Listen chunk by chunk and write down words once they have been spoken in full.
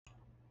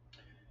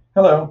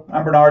Hello,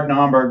 I'm Bernard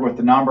Nomberg with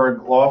the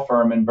Nomberg Law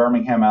Firm in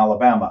Birmingham,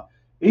 Alabama.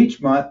 Each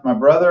month, my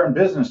brother and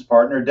business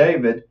partner,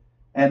 David,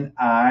 and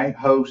I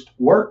host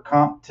Work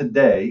Comp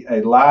Today, a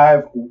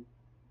live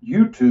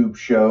YouTube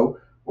show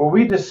where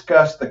we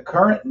discuss the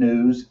current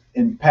news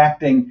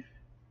impacting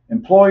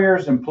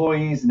employers,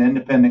 employees, and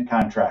independent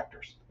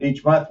contractors.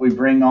 Each month, we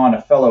bring on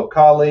a fellow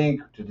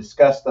colleague to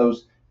discuss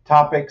those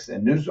topics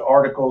and news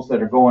articles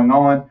that are going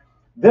on.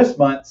 This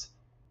month's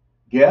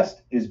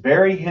guest is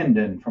Barry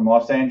Hendon from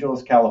Los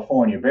Angeles,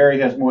 California. Barry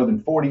has more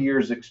than 40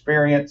 years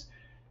experience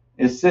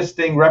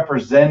assisting,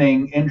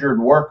 representing injured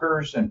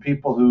workers and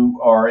people who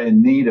are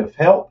in need of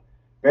help.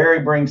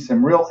 Barry brings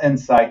some real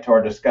insight to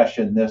our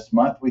discussion this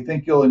month. We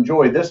think you'll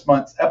enjoy this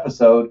month's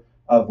episode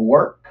of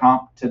Work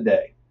Comp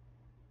Today.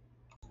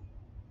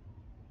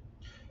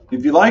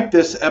 If you like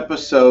this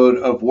episode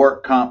of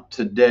Work Comp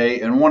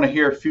Today and want to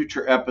hear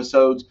future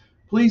episodes,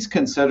 please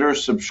consider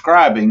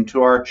subscribing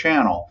to our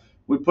channel.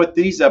 We put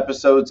these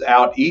episodes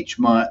out each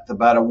month,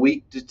 about a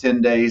week to 10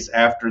 days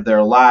after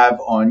they're live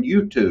on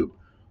YouTube.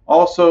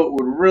 Also, it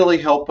would really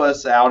help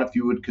us out if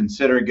you would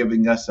consider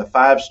giving us a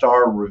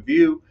 5-star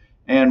review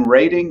and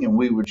rating, and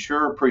we would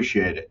sure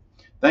appreciate it.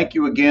 Thank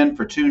you again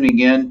for tuning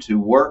in to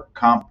Work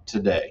Comp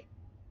Today.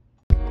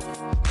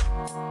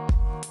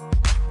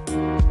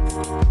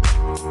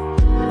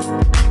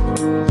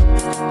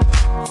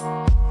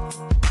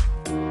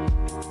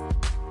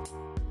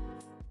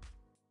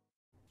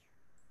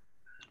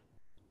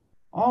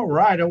 All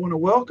right, I want to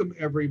welcome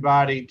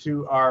everybody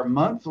to our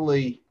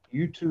monthly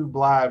YouTube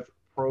Live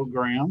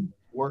program,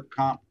 Work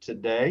Comp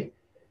Today.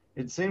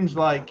 It seems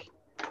like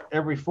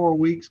every 4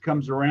 weeks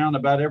comes around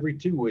about every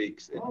 2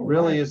 weeks. It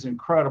really is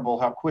incredible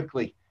how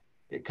quickly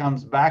it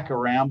comes back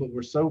around, but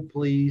we're so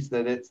pleased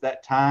that it's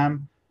that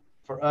time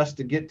for us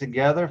to get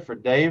together, for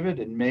David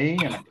and me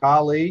and a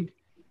colleague,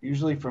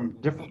 usually from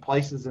different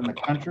places in the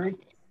country.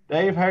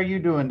 Dave, how are you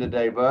doing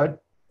today, bud?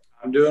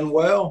 I'm doing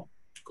well.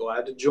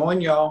 Glad to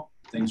join y'all.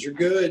 Things are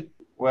good.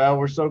 Well,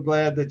 we're so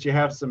glad that you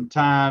have some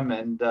time,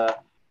 and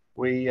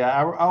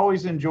I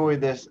always enjoy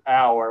this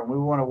hour. And we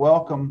want to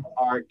welcome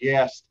our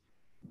guest,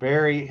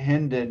 Barry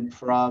Hendon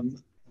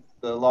from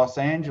the Los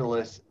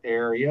Angeles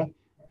area.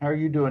 How are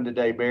you doing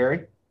today, Barry?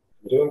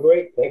 I'm doing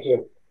great. Thank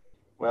you.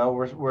 Well,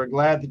 we're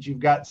glad that you've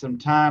got some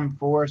time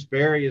for us.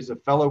 Barry is a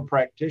fellow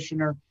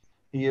practitioner.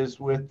 He is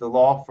with the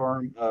law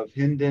firm of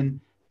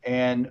Hendon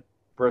and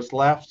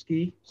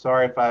Bruslavsky.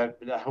 Sorry if I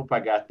hope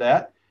I got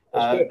that.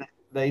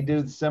 They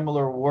do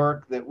similar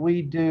work that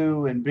we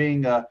do, and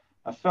being a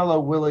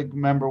fellow Willig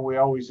member, we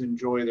always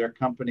enjoy their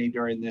company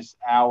during this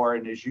hour.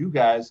 And as you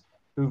guys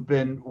who've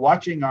been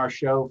watching our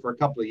show for a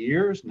couple of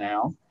years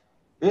now,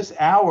 this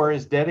hour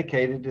is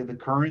dedicated to the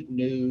current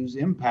news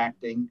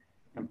impacting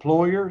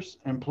employers,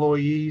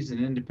 employees,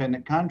 and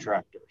independent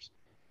contractors.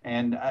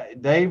 And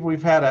Dave,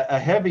 we've had a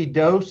heavy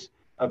dose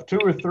of 2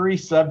 or 3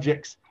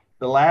 subjects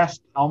the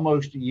last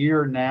almost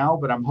year now,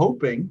 but I'm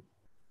hoping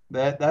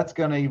that's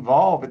going to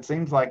evolve. It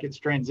seems like it's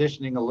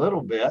transitioning a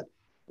little bit.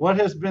 What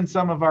has been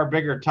some of our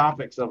bigger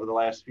topics over the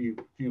last few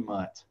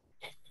months?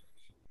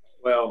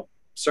 Well,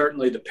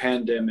 certainly the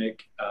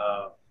pandemic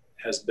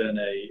has been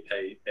a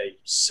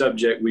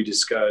subject we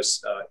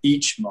discuss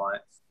each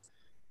month.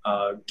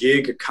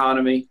 Gig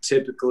economy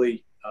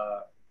typically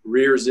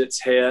rears its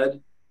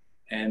head,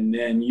 and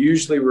then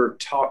usually we're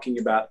talking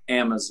about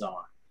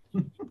Amazon.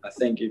 I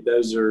think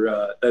those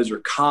are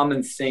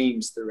common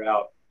themes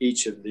throughout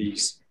each of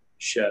these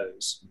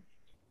shows.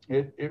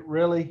 It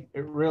really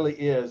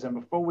is.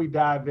 And before we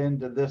dive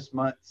into this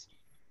month's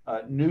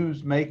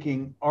news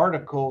making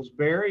articles,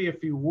 Barry,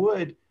 if you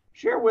would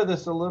share with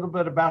us a little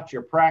bit about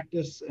your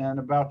practice and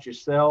about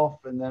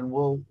yourself, and then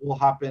we'll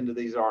hop into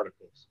these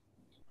articles.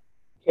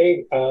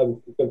 Okay, I've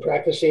been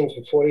practicing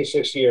for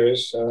 46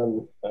 years.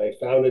 I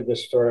founded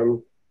this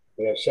firm.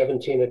 We have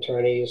 17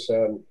 attorneys.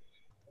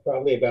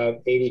 Probably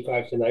about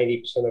 85 to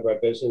 90% of our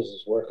business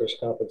is workers'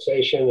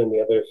 compensation, and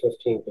the other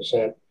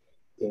 15%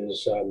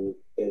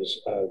 is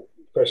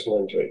personal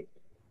injury.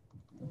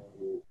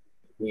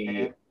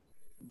 We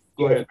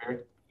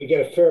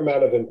get a fair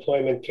amount of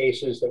employment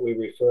cases that we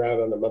refer out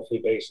on a monthly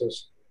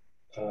basis,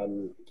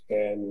 and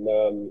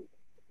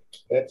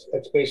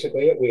that's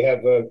basically it. We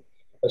have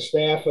a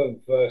staff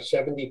of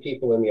 70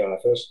 people in the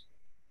office.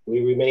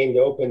 We remained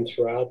open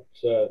throughout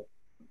the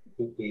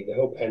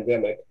whole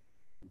pandemic,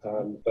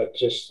 but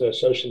just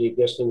socially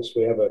distanced.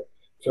 We have a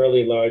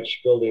fairly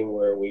large building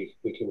where we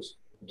can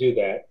do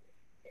that.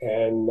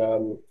 And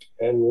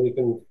we've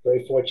been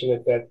very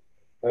fortunate that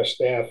our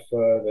staff,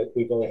 that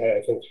we've only had,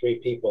 I think, 3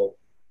 people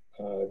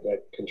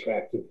that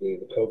contracted the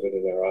COVID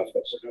in our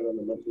office.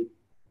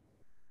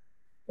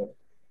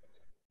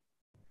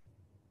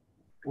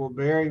 Well,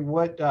 Barry,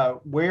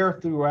 where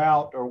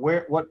throughout, or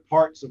what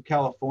parts of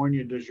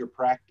California does your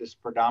practice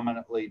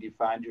predominantly do you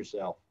find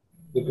yourself?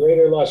 The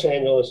greater Los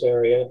Angeles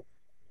area.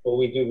 Well,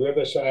 we do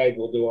Riverside,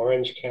 we'll do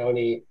Orange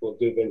County, we'll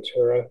do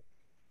Ventura.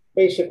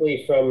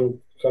 Basically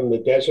from the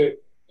desert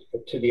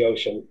to the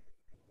ocean,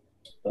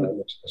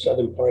 the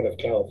southern part of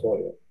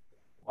California.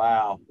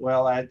 Wow.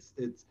 Well,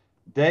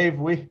 Dave,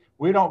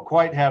 we don't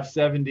quite have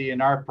 70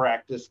 in our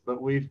practice,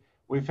 but we've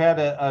had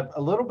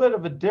a little bit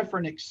of a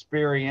different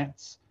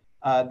experience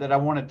that I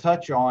want to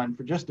touch on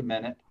for just a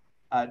minute.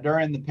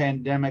 During the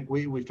pandemic,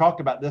 we've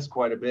talked about this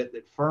quite a bit,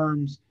 that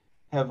firms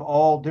have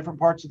all different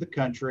parts of the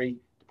country,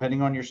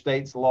 depending on your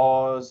state's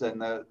laws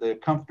and the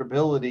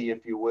comfortability,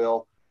 if you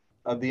will,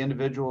 of the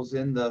individuals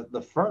in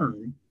the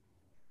firm.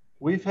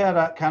 We've had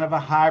a kind of a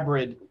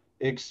hybrid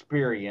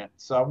experience.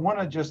 So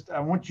I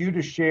want you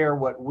to share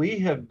what we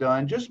have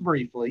done just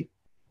briefly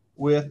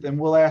and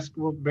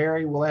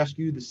Barry, we'll ask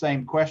you the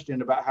same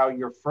question about how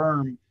your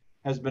firm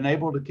has been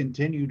able to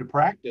continue to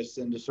practice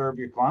and to serve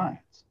your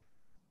clients.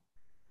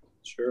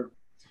 Sure.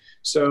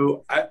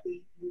 So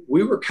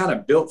we were kind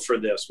of built for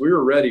this. We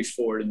were ready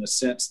for it in the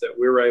sense that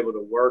we were able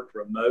to work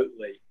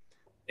remotely,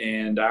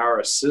 and our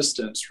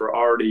assistants were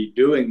already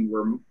doing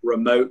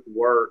remote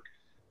work.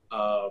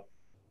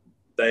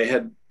 They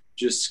had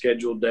just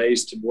scheduled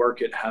days to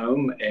work at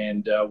home,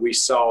 and we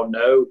saw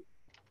no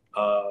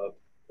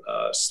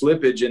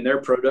slippage in their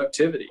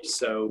productivity.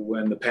 So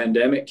when the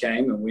pandemic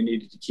came and we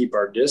needed to keep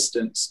our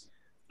distance,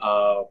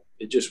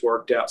 it just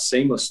worked out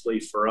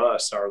seamlessly for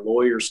us. Our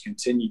lawyers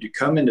continued to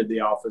come into the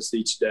office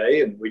each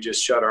day, and we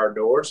just shut our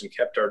doors and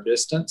kept our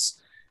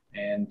distance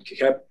and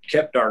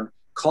kept our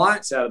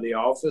clients out of the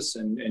office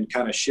and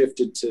kind of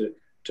shifted to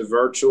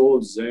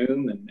virtual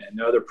Zoom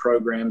and other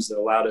programs that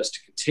allowed us to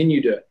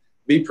continue to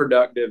be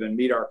productive and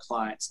meet our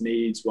clients'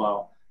 needs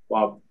while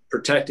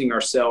protecting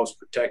ourselves,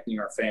 protecting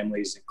our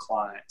families and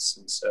clients.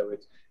 And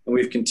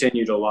we've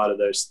continued a lot of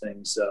those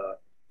things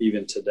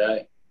even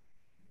today.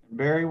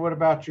 Barry, what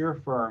about your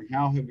firm?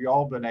 How have you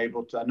all been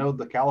able to? I know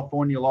the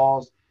California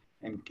laws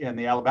and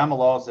the Alabama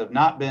laws have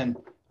not been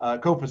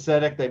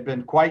copacetic. They've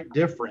been quite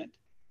different,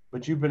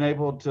 but you've been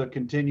able to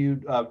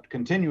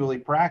continually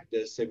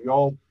practice. Have you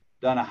all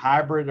done a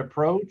hybrid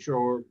approach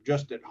or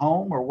just at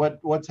home, or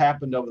what's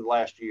happened over the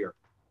last year?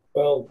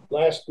 Well,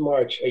 last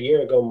March, a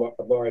year ago,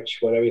 March,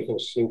 when everything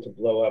seemed to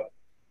blow up,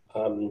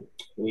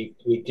 we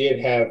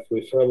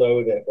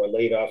furloughed or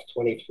laid off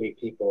 23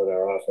 people in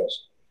our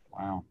office.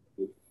 Wow.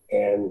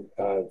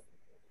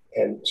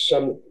 And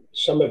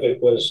some of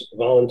it was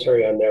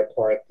voluntary on their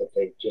part, that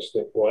they just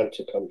didn't want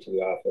to come to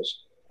the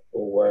office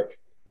or work.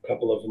 A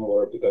couple of them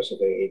were because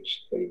of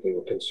age. They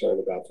were concerned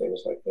about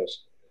things like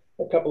this.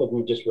 A couple of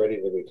them just ready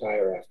to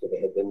retire after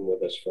they had been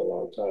with us for a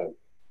long time.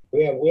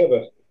 We have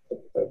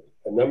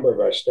a number of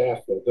our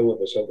staff that have been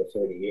with us over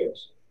 30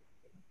 years.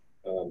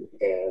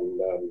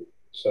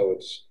 So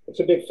it's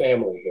a big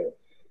family here.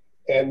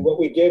 And what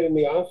we did in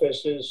the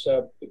office is,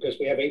 because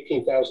we have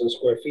 18,000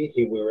 square feet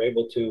here, we were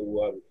able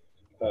to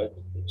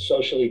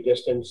socially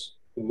distance.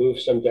 We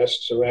moved some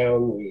desks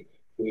around.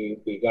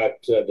 We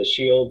got the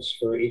shields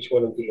for each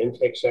one of the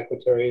intake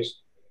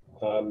secretaries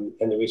and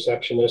the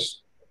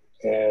receptionist.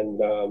 And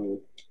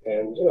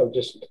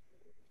just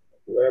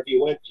wherever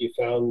you went, you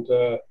found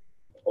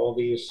all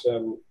these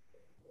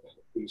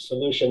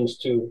solutions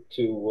to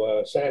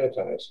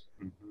sanitize.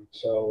 Mm-hmm.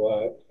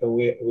 So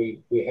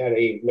we had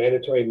a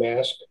mandatory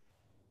mask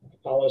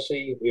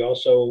policy. We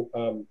also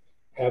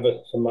have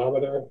a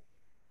thermometer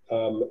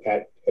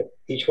at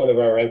each one of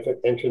our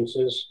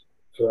entrances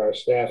for our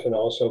staff, and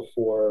also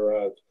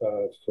for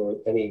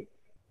any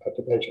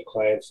potential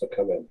clients that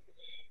come in.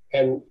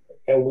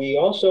 And we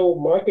also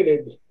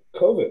marketed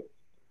COVID.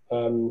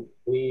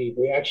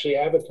 We actually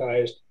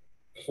advertised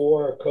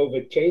for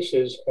COVID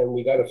cases, and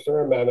we got a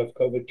fair amount of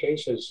COVID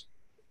cases,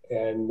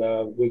 and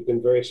we've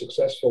been very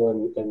successful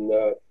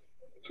in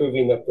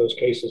proving up those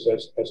cases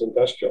as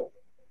industrial.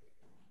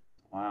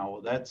 Wow,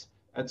 well, that's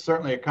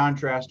certainly a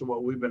contrast to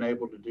what we've been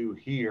able to do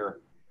here.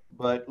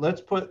 But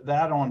let's put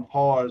that on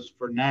pause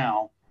for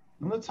now,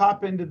 and let's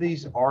hop into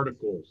these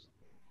articles.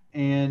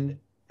 And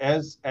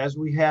as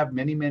we have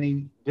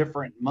many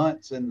different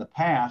months in the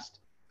past,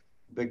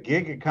 the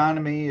gig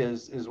economy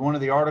is one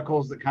of the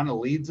articles that kind of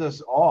leads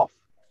us off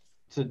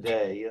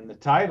today. And the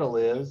title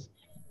is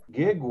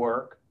 "Gig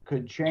Work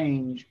Could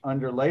Change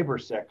Under Labor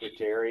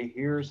Secretary.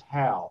 Here's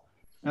How."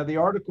 Now, the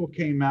article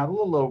came out a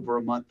little over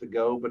a month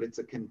ago, but it's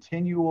a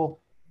continual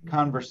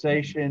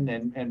conversation.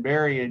 And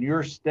Barry, in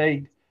your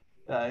state,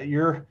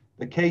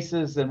 the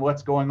cases and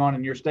what's going on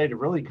in your state have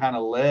really kind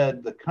of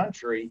led the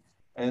country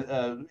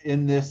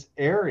in this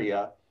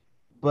area.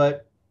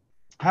 But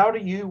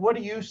what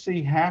do you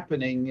see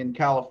happening in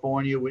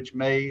California, which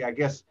may, I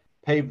guess,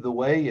 pave the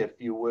way, if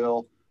you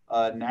will,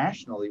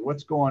 nationally?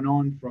 What's going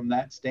on from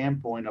that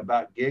standpoint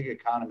about gig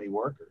economy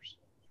workers?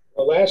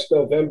 Well, last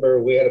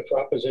November, we had a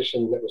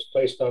proposition that was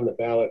placed on the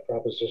ballot,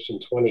 Proposition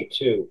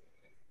 22,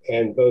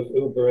 and both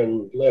Uber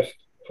and Lyft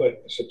put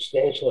a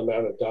substantial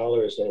amount of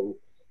dollars in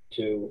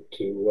to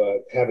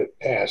have it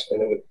passed.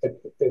 And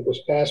it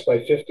was passed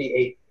by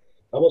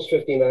almost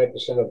 59%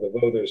 of the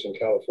voters in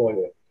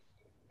California.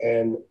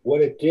 And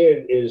what it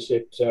did is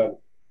it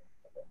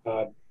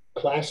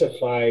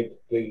classified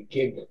the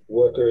gig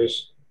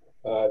workers,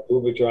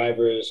 Uber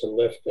drivers and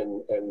Lyft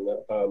and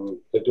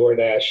the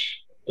DoorDash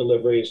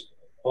deliveries,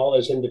 all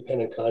as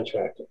independent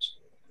contractors.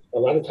 A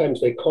lot of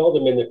times they called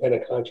them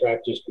independent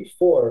contractors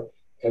before,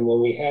 And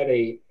when we had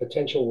a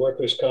potential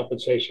workers'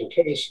 compensation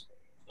case,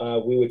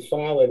 we would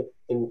file it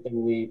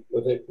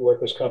with the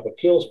Workers' Comp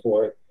Appeals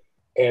Board.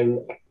 And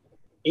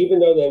even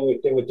though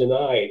they were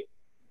denied,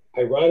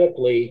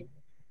 ironically,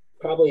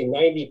 probably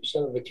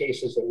 90% of the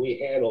cases that we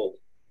handled,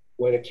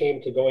 when it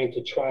came to going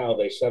to trial,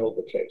 they settled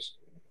the case.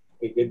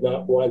 They did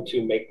not want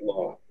to make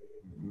law.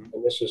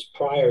 And this was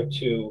prior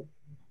to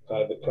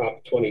the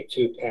Prop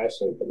 22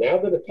 passing. But now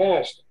that it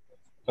passed,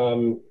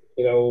 the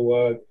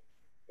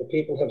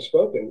people have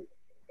spoken.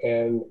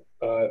 And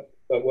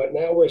but what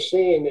now we're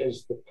seeing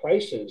is the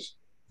prices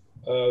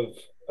of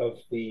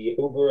the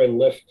Uber and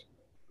Lyft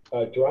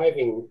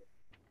driving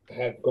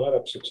have gone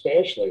up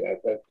substantially. I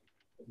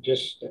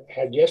just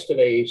had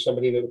yesterday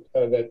somebody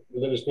that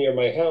lives near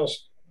my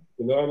house.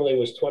 It normally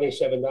was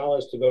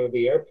 $27 to go to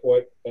the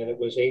airport, and it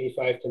was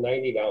 $85 to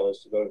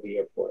 $90 to go to the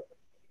airport.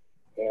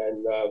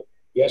 And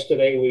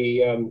yesterday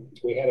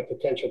we had a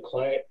potential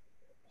client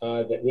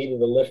that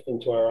needed a lift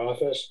into our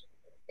office,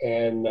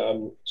 and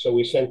so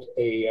we sent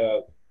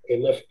a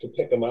Lyft to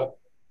pick him up,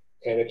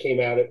 and it came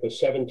out, it was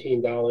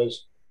 $17.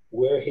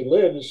 Where he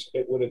lives,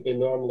 it would have been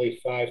normally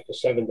 $5 to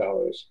 $7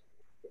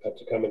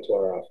 to come into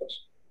our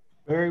office.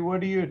 Barry, what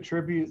do you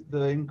attribute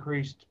the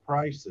increased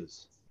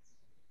prices?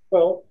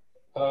 Well,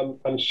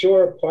 I'm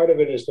sure part of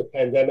it is the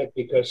pandemic,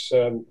 because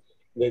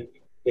that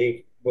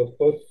they both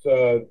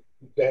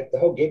that the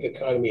whole gig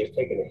economy has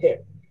taken a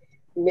hit.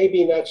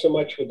 Maybe not so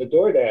much with the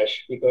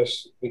DoorDash,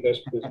 because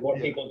there's more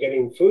people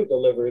getting food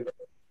delivered,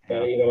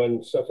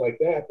 and stuff like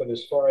that. But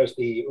as far as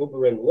the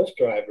Uber and Lyft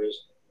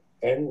drivers,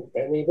 and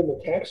even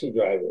the taxi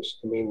drivers,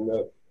 I mean,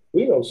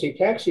 we don't see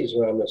taxis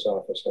around this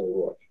office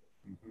anymore.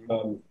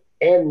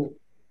 And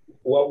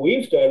what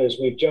we've done is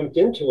we've jumped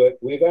into it.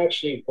 We've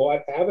actually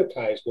bought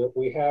advertisement.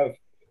 We have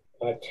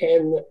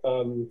 10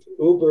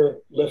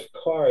 Uber Lyft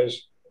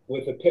cars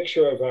with a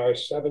picture of our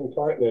 7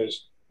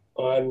 partners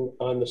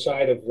on the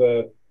side of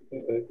the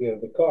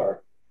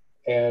car,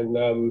 and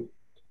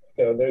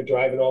they're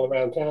driving all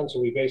around town. So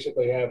we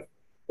basically have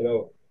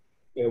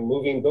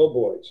moving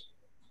billboards.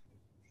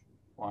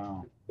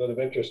 Wow, Sort of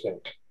interesting.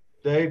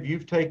 Dave,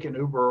 you've taken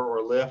Uber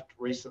or Lyft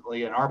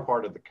recently in our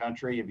part of the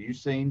country. Have you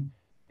seen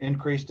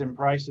increased in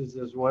prices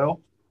as well?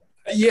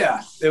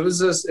 Yeah, it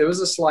was a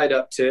slight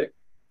uptick,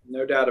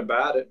 no doubt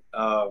about it.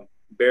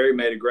 Barry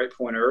made a great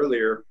point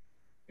earlier.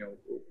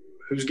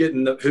 Who's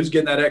getting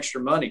that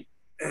extra money?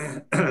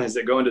 Is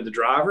it going to the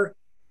driver?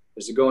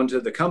 Is it going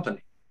to the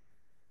company?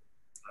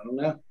 I don't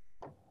know.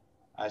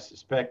 I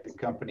suspect the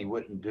company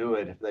wouldn't do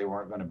it if they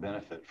weren't going to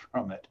benefit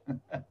from it.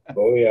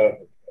 Oh yeah.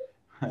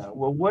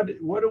 Well, what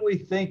do we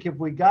think, if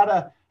we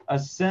got a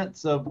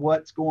sense of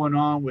what's going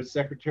on with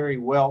Secretary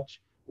Walsh,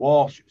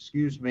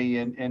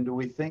 and do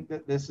we think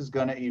that this is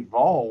going to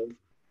evolve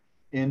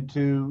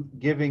into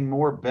giving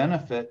more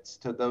benefits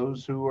to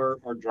those who are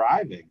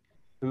driving,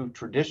 who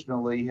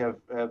traditionally have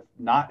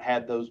not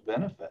had those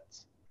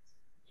benefits?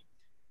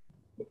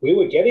 We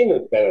were getting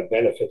the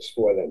benefits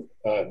for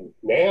them.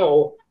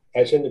 Now,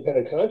 as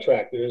independent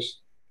contractors,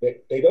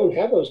 they don't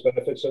have those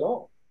benefits at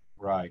all.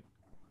 Right.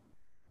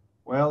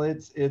 Well,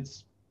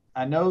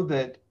 I know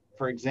that,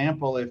 for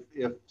example,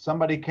 if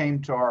somebody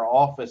came to our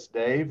office,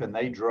 Dave, and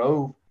they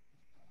drove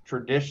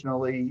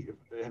traditionally,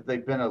 if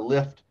they've been a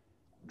Lyft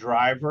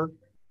driver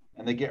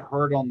and they get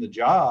hurt on the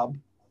job,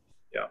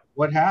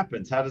 what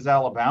happens? How does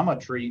Alabama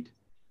treat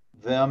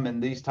them in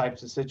these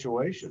types of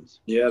situations?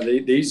 Yeah,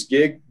 these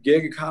gig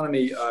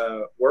economy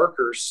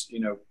workers,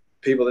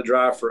 people that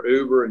drive for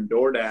Uber and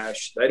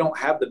DoorDash, they don't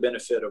have the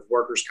benefit of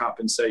workers'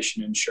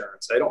 compensation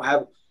insurance. They don't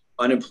have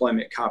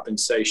unemployment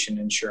compensation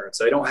insurance.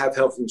 They don't have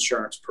health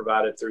insurance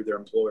provided through their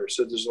employer.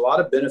 So there's a lot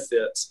of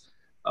benefits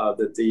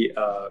that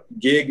the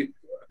gig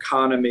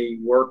economy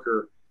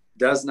worker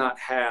does not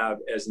have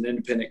as an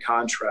independent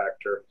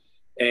contractor.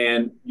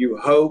 And you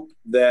hope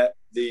that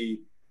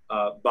the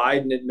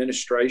Biden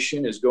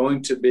administration is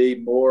going to be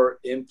more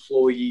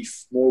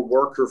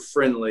worker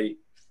friendly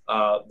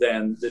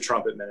than the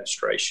Trump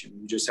administration.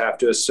 You just have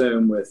to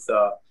assume with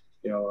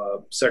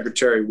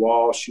Secretary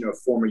Walsh,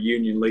 former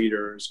union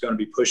leader, is going to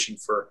be pushing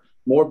for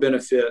more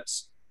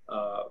benefits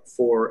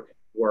for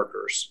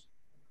workers.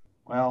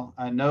 Well,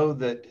 I know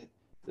that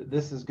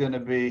this is going to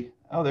be,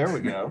 oh, there we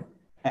go.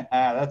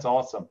 That's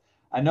awesome.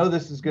 I know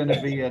this is going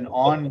to be an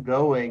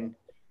ongoing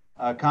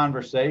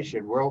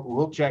conversation.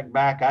 We'll check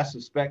back. I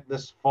suspect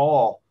this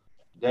fall,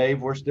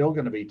 Dave, we're still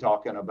going to be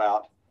talking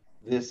about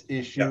this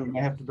issue. Yeah. We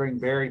may have to bring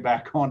Barry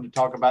back on to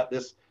talk about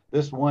this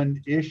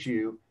one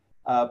issue.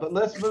 But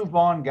let's move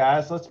on,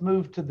 guys. Let's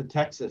move to the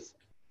Texas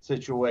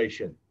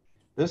situation.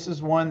 This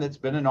is one that's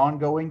been an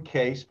ongoing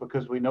case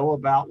because we know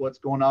about what's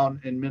going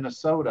on in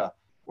Minnesota,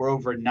 where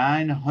over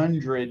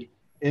 900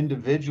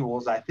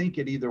 individuals, I think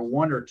at either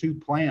 1 or 2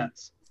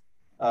 plants,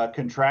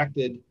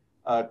 contracted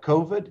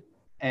COVID,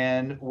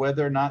 and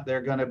whether or not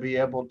they're going to be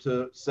able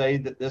to say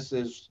that this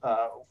is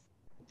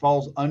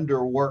falls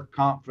under work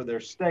comp for their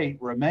state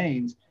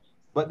remains.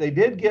 But they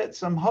did get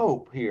some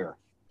hope here.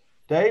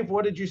 Dave,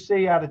 what did you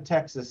see out of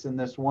Texas in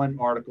this one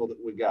article that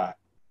we got?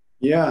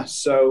 Yeah,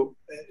 so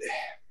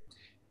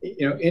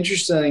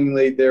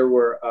Interestingly, there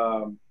were,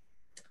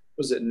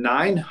 was it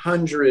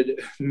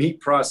 900 meat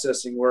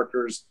processing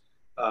workers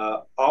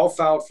all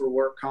filed for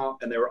work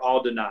comp, and they were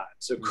all denied.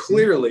 So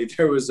clearly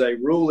there was a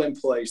rule in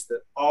place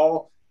that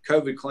all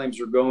COVID claims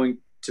were going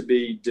to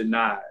be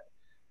denied.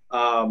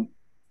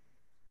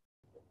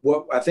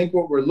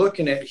 What we're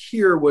looking at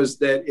here was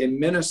that in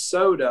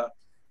Minnesota,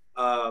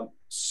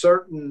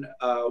 certain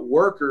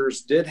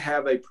workers did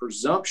have a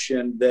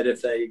presumption that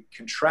if they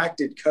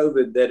contracted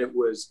COVID, that it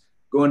was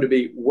going to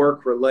be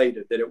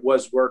work-related,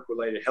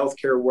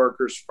 healthcare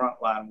workers,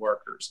 frontline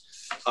workers.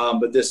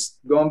 But this,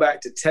 going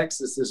back to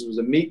Texas, this was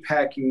a meat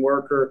packing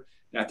worker.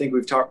 And I think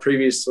we've talked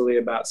previously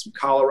about some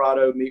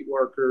Colorado meat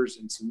workers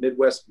and some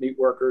Midwest meat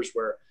workers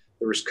where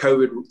there was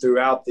COVID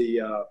throughout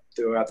the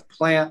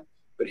plant.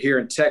 But here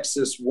in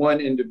Texas, one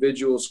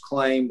individual's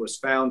claim was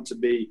found to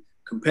be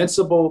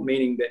compensable,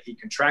 meaning that he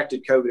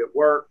contracted COVID at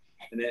work.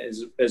 And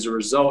as a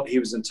result, he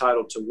was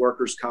entitled to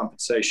workers'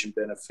 compensation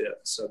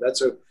benefits. So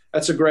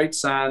that's a great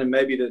sign, and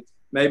maybe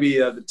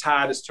the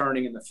tide is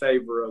turning in the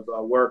favor of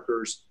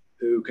workers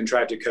who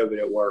contracted COVID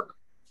at work.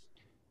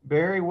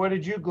 Barry, what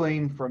did you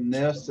glean from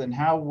this, and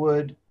how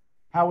would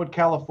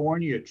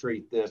California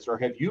treat this, or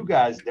have you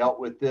guys dealt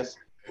with this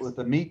with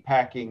the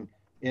meatpacking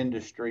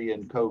industry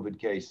and COVID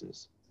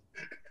cases?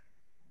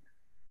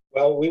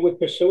 Well, we would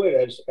pursue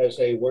it as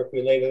a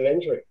work-related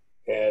injury,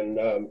 and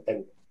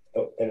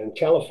in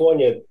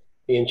California,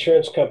 the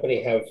insurance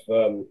company have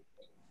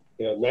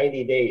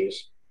 90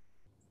 days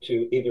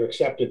to either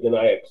accept or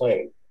deny a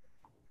claim.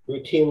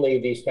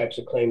 Routinely, these types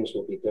of claims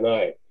will be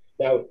denied.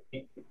 Now,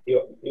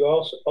 you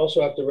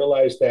also have to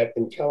realize that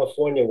in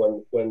California,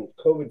 when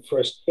COVID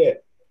first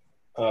hit,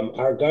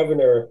 our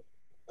governor,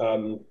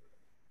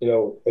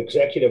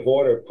 executive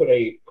order put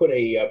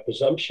a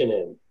presumption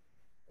in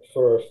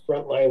for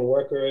frontline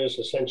workers,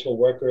 essential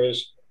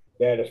workers,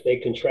 that if they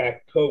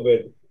contract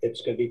COVID,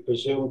 it's going to be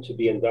presumed to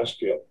be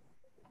industrial.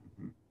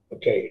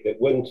 Okay, it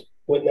wouldn't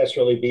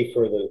necessarily be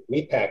for the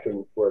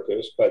meatpacking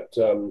workers, but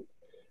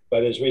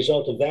as a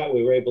result of that,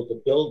 we were able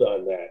to build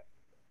on that,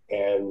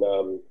 and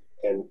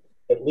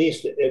at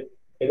least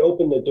it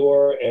opened the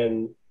door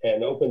and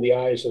opened the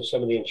eyes of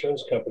some of the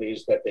insurance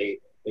companies that they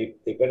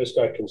better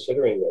start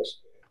considering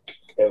this.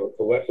 And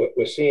what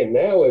we're seeing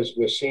now is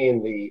we're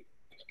seeing the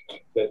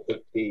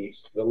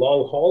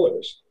long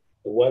haulers,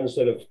 the ones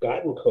that have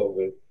gotten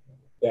COVID,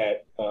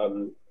 that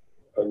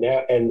are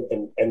now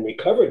and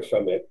recovered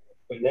from it,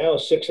 but now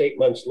 6-8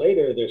 months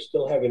later, they're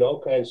still having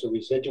all kinds of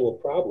residual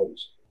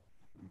problems.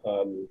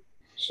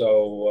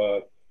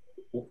 So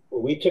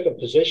we took a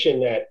position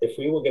that if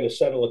we were going to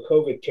settle a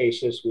COVID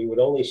cases, we would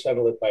only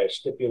settle it by a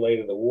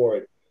stipulated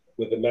award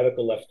with the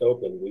medical left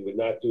open. We would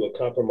not do a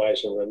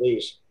compromise and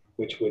release,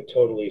 which would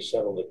totally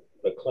settle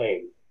the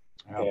claim.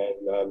 Wow.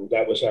 And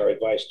that was our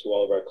advice to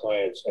all of our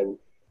clients. And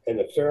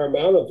a fair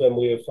amount of them,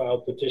 we have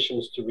filed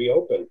petitions to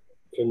reopen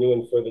for new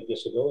and further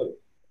disability.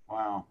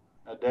 Wow.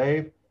 Now,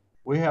 Dave,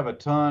 we have a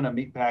ton of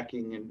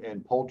meatpacking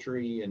and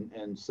poultry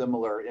and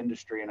similar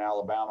industry in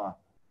Alabama.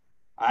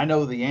 I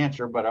know the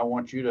answer, but I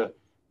want you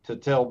to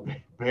tell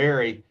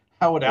Barry,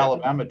 how would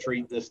Alabama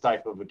treat this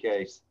type of a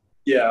case?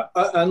 Yeah,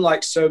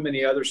 unlike so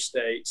many other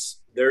states,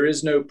 there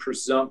is no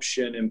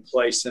presumption in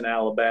place in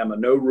Alabama,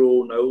 no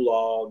rule, no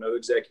law, no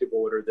executive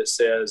order that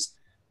says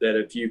that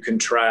if you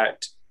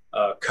contract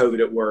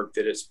COVID at work,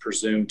 that it's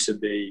presumed to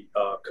be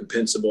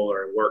compensable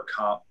or a work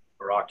comp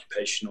or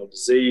occupational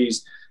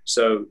disease.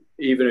 So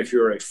even if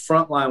you're a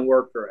frontline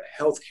worker,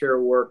 a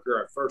healthcare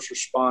worker, a first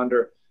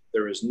responder,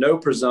 there is no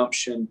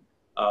presumption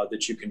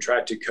that you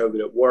contracted COVID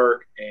at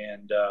work.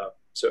 And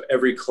so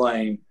every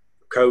claim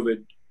for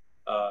COVID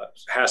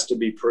has to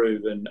be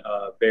proven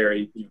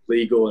very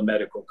legal and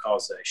medical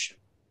causation.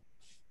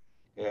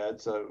 Yeah,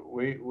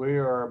 we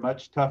are a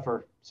much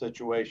tougher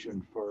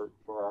situation for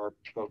our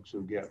folks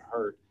who get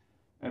hurt.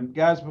 And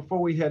guys, before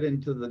we head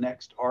into the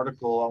next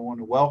article, I want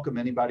to welcome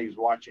anybody who's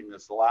watching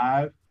this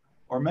live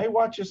or may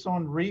watch us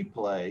on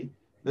replay.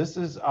 This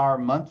is our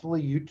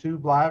monthly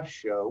YouTube live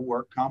show,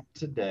 Work Comp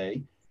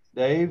Today.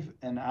 Dave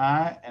and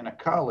I and a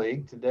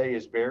colleague, today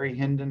is Barry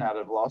Hendon out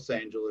of Los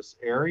Angeles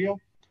area.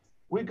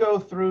 We go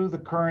through the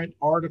current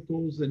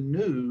articles and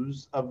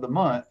news of the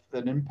month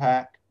that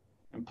impact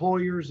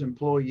employers,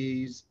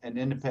 employees, and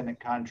independent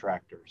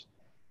contractors.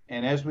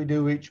 And as we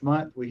do each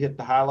month, we hit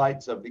the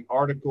highlights of the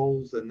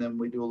articles, and then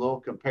we do a little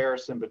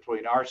comparison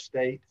between our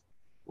state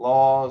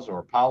laws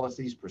or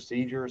policies,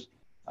 procedures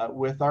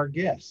with our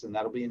guests. And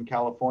that'll be in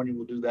California.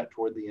 We'll do that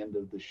toward the end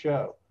of the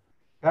show.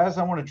 Guys,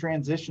 I want to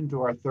transition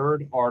to our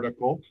third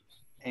article,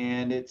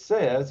 and it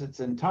says, it's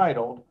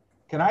entitled,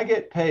 "Can I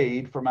get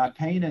paid for my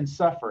pain and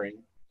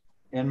suffering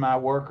in my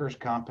workers'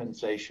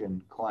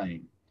 compensation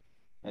claim?"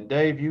 And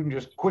Dave, you can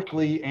just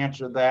quickly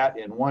answer that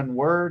in one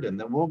word, and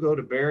then we'll go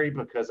to Barry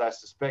because I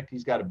suspect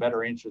he's got a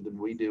better answer than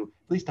we do.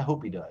 At least I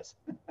hope he does.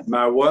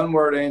 My one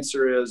word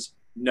answer is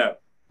no.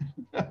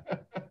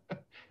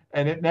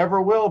 And it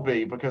never will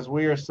be, because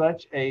we are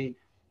such a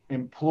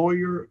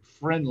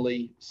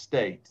employer-friendly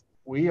state.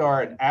 We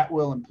are an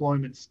at-will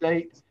employment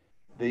state.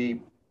 The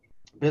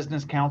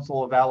Business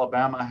Council of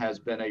Alabama has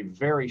been a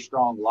very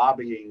strong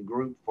lobbying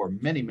group for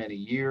many, many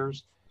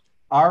years.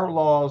 Our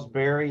laws,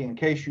 Barry, in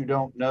case you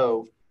don't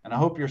know, and I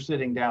hope you're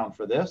sitting down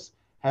for this,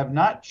 have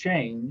not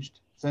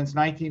changed since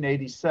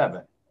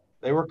 1987.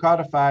 They were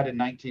codified in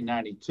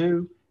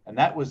 1992, and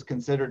that was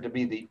considered to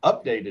be the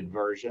updated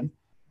version.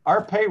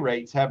 Our pay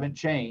rates haven't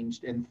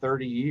changed in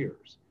 30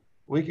 years.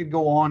 We could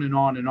go on and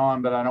on and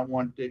on, but I don't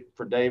want it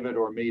for David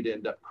or me to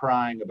end up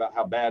crying about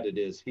how bad it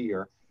is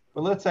here.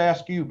 But let's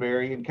ask you,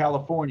 Barry, in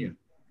California,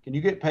 can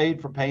you get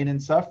paid for pain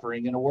and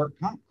suffering in a work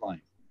comp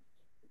claim?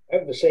 I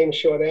have the same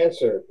short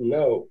answer,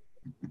 no.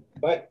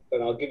 But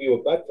I'll give you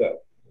a but though.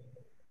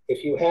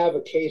 If you have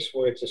a case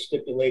where it's a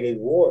stipulated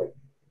ward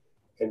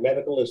and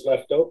medical is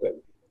left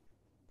open,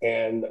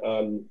 and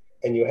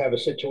you have a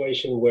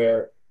situation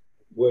where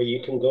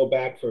you can go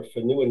back for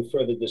new and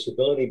further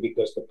disability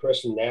because the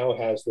person now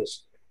has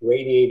this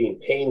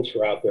radiating pain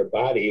throughout their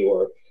body,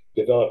 or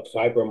developed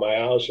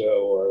fibromyalgia,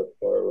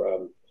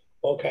 or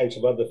all kinds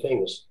of other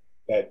things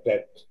that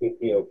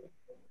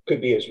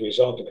could be as a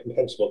result of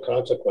compensable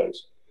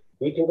consequence.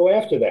 We can go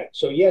after that.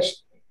 So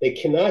yes, they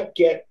cannot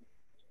get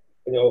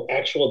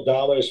actual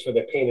dollars for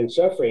their pain and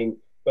suffering,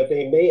 but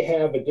they may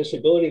have a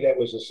disability that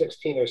was a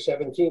 16 or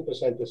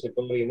 17%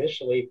 disability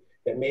initially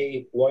that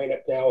may wind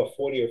up now a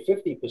 40 or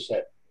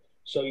 50%.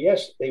 So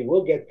yes, they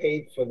will get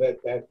paid for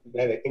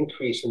that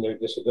increase in their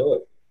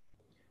disability.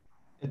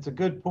 It's a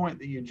good point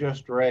that you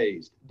just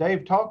raised.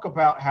 Dave, talk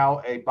about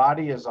how a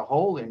body as a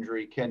whole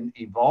injury can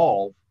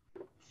evolve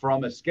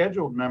from a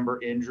scheduled member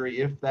injury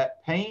if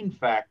that pain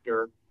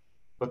factor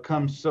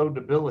becomes so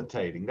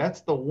debilitating.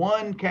 That's the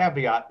one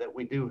caveat that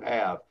we do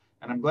have.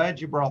 And I'm glad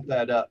you brought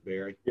that up,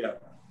 Barry. Yeah,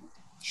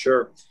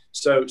 sure.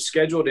 So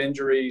scheduled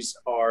injuries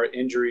are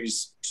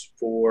injuries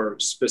for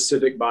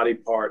specific body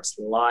parts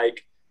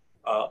like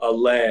a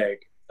leg,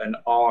 an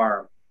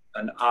arm,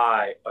 an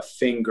eye, a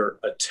finger,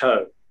 a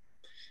toe.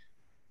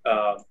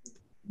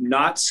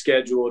 Not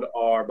scheduled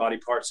are body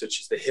parts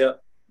such as the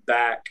hip,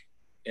 back,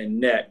 and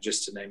neck,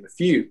 just to name a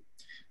few.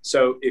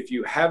 So if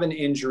you have an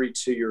injury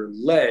to your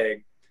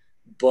leg,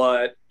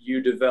 but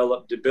you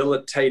develop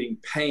debilitating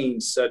pain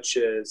such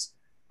as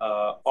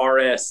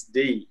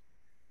RSD,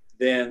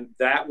 then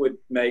that would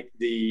make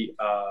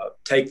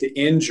take the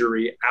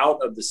injury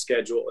out of the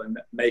schedule and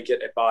make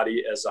it a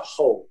body as a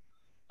whole.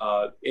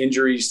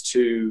 Injuries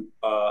to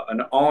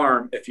an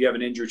arm, if you have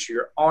an injury to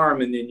your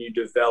arm and then you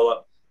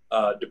develop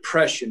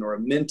depression or a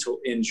mental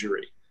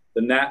injury,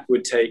 then that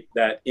would take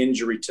that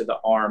injury to the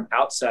arm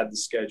outside the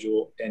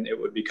schedule and it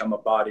would become a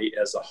body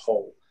as a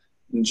whole.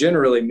 And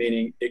generally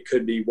meaning it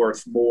could be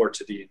worth more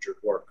to the injured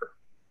worker.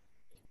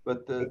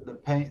 But the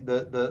pain,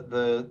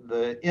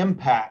 the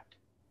impact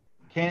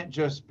can't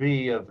just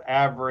be of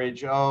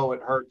average, oh,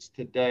 it hurts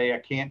today, I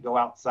can't go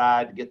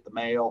outside to get the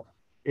mail.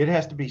 It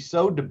has to be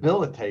so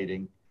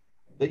debilitating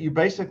that you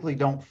basically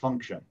don't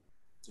function.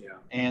 Yeah.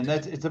 And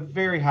it's a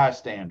very high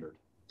standard.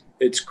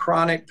 It's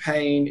chronic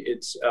pain.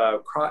 It's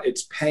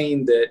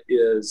pain that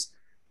is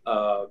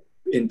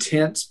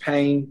intense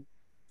pain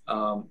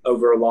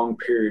over a long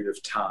period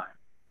of time.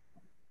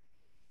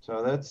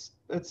 So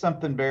that's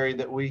something, Barry,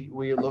 that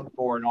we look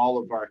for in all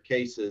of our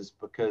cases,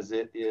 because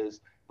it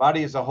is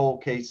body as a whole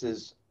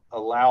cases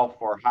allow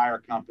for higher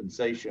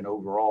compensation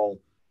overall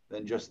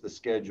than just the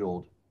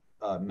scheduled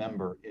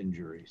member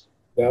injuries.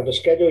 Now, the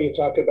schedule you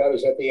talk about,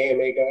 is that the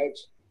AMA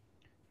guides?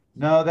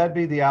 No, that'd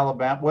be the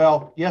Alabama.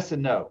 Well, yes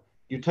and no.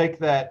 You take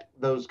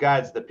those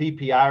guides, the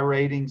PPI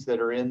ratings that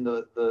are in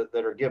that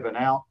are given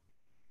out,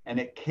 and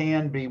it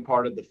can be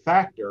part of the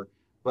factor.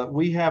 But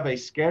we have a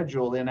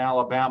schedule in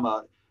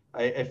Alabama.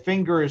 A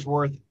finger is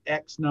worth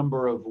X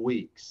number of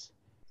weeks.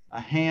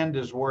 A hand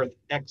is worth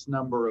X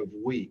number of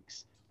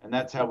weeks. And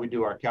that's how we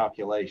do our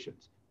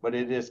calculations. But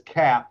it is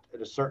capped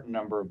at a certain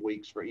number of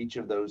weeks for each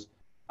of those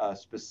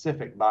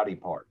specific body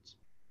parts.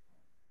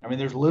 I mean,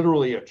 there's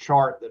literally a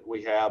chart that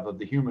we have of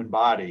the human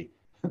body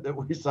that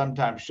we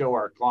sometimes show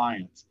our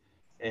clients.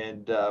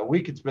 And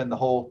we could spend the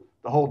whole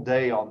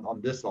day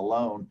on this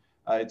alone.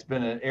 It's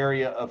been an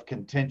area of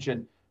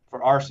contention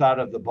for our side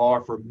of the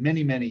bar for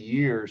many, many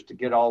years to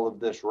get all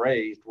of this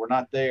raised. We're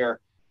not there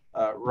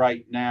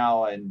right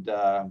now. And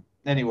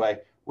anyway,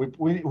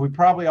 we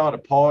probably ought to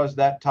pause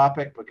that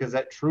topic because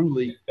that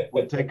truly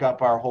would take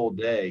up our whole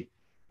day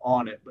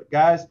on it. But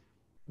guys,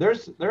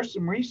 there's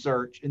some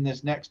research in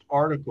this next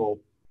article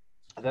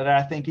that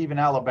I think even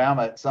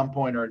Alabama at some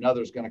point or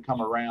another is going to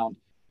come around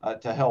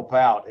to help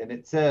out. And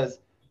it says,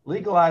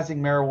 legalizing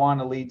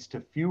marijuana leads to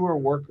fewer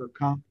worker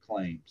comp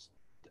claims.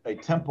 A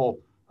Temple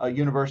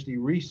University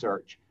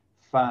research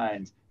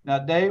finds. Now,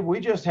 Dave, we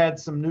just had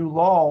some new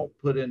law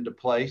put into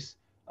place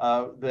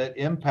that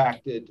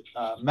impacted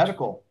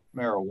medical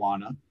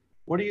marijuana.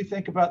 What do you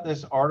think about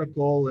this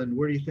article, and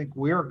where do you think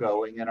we're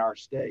going in our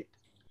state?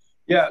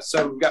 Yeah,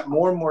 so we've got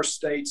more and more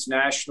states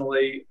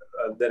nationally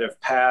that have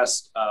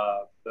passed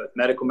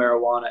medical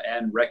marijuana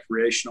and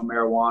recreational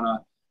marijuana.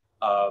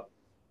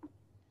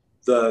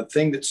 The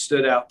thing that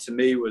stood out to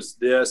me was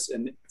this,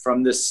 and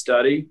from this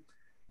study,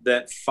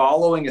 that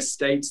following a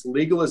state's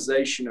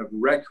legalization of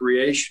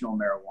recreational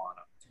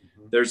marijuana,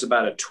 there's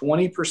about a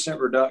 20%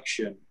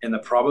 reduction in the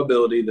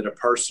probability that a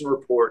person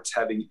reports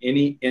having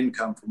any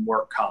income from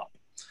work comp.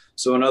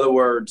 So in other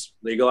words,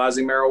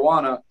 legalizing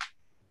marijuana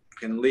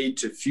can lead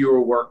to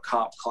fewer work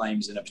comp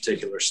claims in a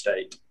particular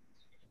state.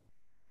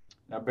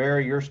 Now,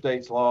 Barry, your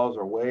state's laws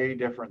are way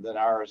different than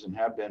ours and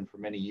have been for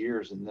many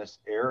years in this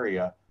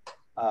area.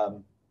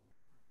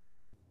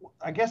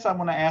 I guess I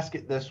want to ask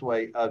it this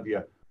way of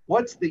you.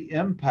 What's the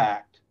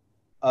impact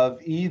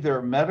of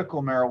either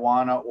medical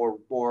marijuana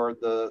or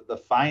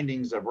the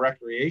findings of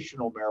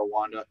recreational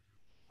marijuana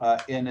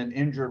in an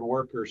injured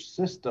worker's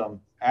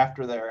system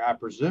after I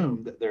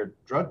presume that they're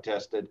drug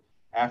tested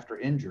after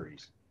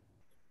injuries?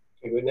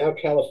 But now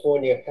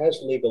California has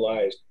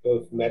legalized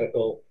both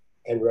medical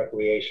and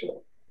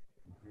recreational.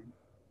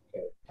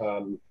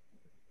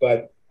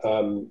 But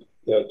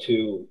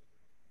to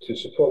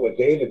support what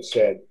David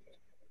said,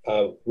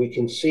 we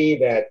can see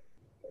that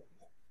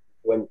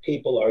when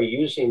people are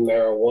using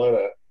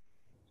marijuana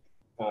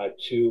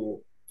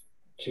to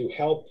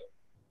help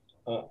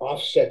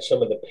offset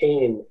some of the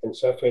pain and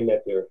suffering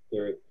that they're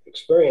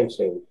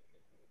experiencing,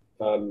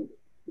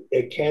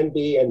 it can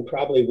be and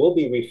probably will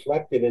be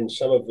reflected in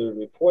some of the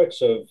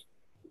reports of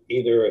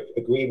either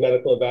agreed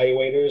medical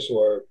evaluators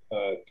or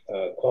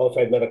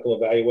qualified medical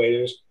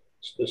evaluators,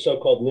 the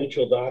so-called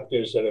neutral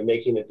doctors that are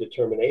making a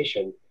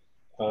determination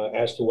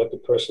as to what the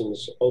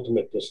person's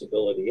ultimate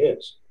disability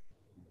is.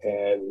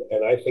 And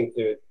I think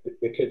that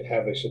it could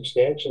have a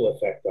substantial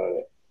effect on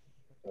it.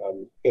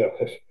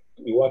 If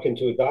you walk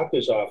into a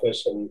doctor's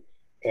office and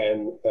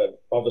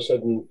all of a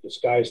sudden this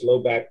guy's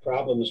low back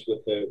problems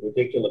with the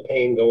radicular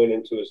pain going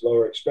into his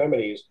lower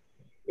extremities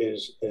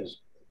has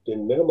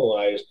been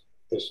minimalized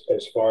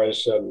as far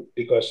as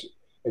because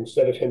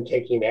instead of him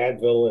taking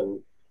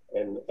Advil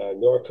and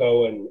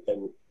Norco and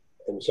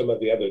some of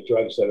the other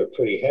drugs that are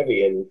pretty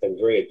heavy and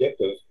very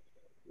addictive,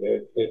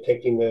 they're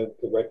taking the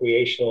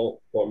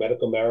recreational or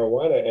medical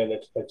marijuana, and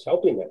it's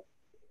helping them.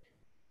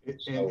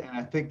 And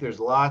I think there's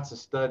lots of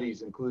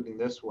studies, including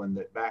this one,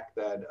 that back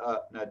that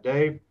up. Now,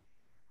 Dave,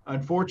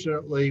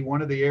 unfortunately,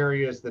 one of the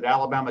areas that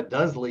Alabama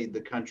does lead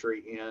the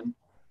country in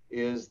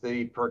is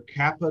the per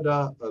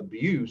capita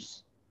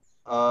abuse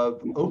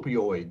of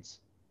opioids.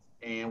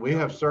 And we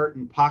have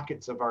certain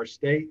pockets of our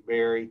state,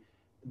 Barry,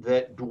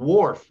 that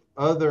dwarf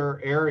other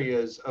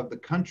areas of the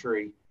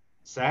country,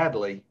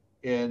 sadly,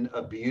 in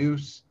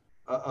abuse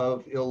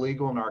of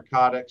illegal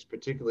narcotics,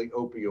 particularly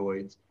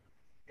opioids.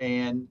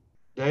 And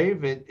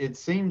Dave, it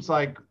seems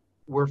like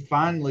we're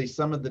finally,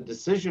 some of the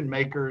decision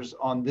makers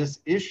on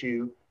this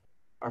issue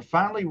are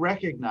finally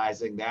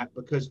recognizing that,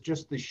 because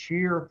just the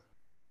sheer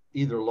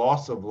either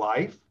loss of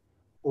life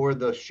or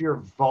the sheer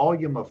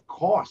volume of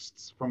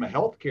costs from a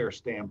healthcare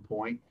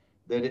standpoint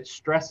that it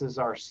stresses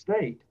our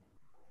state.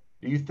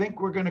 Do you think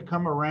we're going to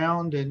come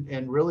around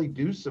and really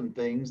do some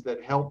things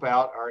that help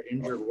out our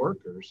injured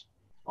workers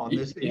on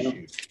this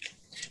issue?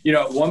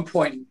 At one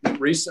point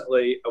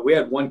recently, we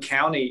had one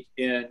county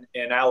in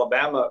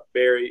Alabama,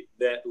 Barry,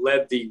 that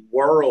led the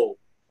world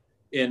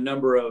in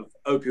number of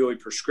opioid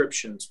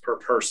prescriptions per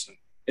person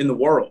in the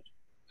world,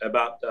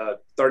 about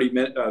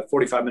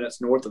 45 minutes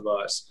north of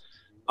us.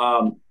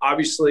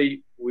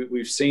 Obviously,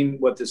 we've seen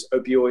what this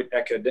opioid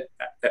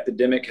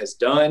epidemic has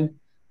done.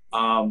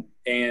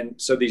 And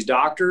so these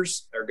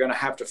doctors are going to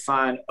have to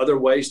find other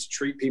ways to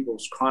treat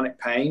people's chronic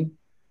pain.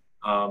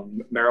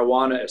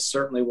 Marijuana is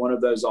certainly one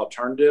of those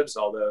alternatives,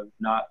 although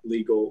not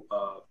legal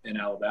in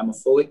Alabama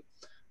fully.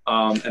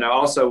 And I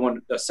also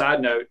want a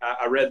side note.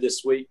 I read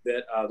this week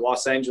that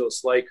Los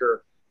Angeles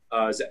Laker,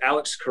 is it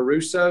Alex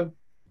Caruso?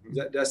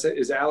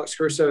 Is it Alex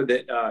Caruso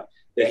that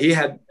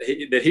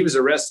he was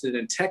arrested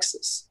in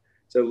Texas?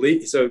 So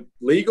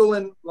legal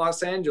in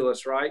Los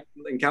Angeles, right,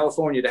 in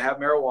California, to have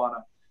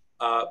marijuana,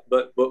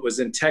 but was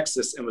in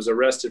Texas and was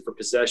arrested for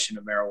possession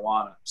of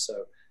marijuana.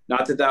 So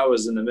not that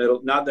was in the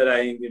middle, not that I had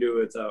anything to do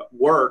with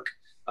work,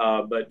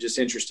 but just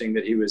interesting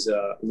that he was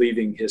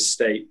leaving his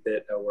state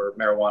where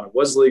marijuana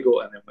was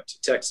legal and then went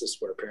to Texas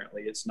where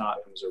apparently it's not,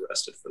 and was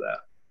arrested for that.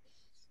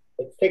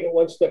 Let's take it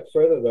one step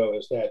further, though,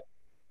 is that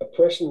a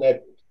person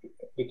that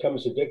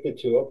becomes addicted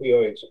to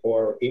opioids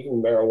or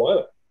even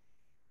marijuana,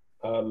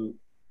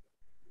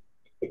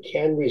 it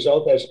can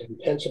result as a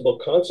compensable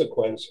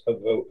consequence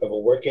of a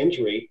work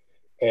injury,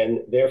 and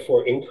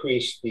therefore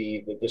increase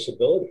the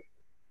disability,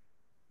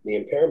 the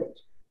impairment.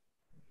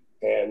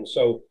 And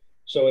so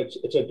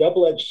it's a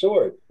double-edged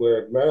sword,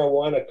 where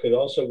marijuana could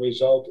also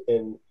result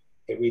in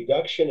a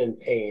reduction in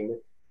pain.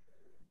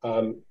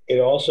 It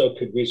also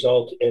could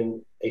result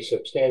in a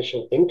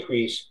substantial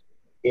increase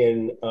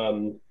in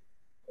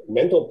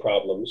mental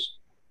problems,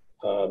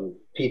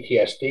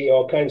 PTSD,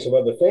 all kinds of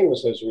other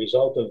things as a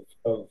result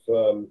of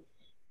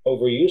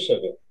overuse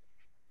of it.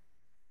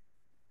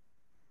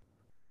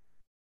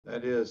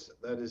 That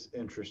is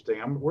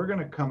interesting. We're going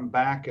to come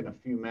back in a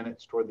few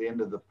minutes toward the end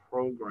of the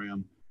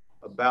program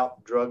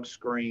about drug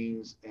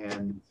screens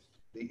and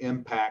the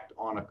impact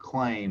on a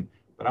claim.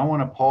 But I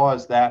want to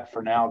pause that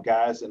for now,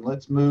 guys, and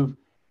let's move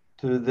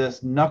to this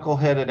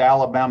knuckleheaded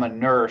Alabama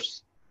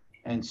nurse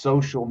and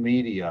social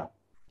media.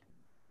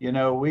 You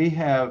know, we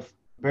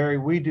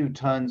do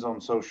tons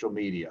on social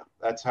media.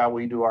 That's how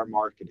we do our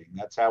marketing.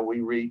 That's how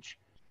we reach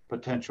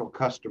potential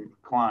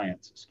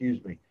clients,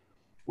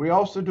 We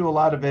also do a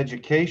lot of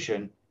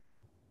education,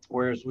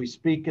 whereas we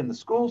speak in the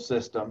school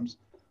systems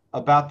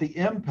about the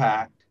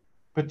impact,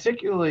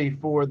 particularly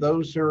for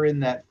those who are in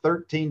that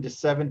 13 to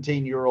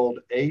 17-year-old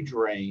age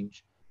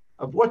range,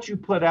 of what you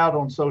put out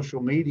on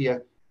social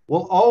media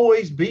will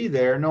always be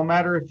there, no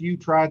matter if you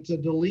try to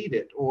delete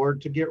it or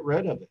to get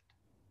rid of it.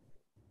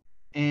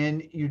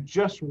 And you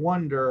just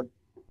wonder,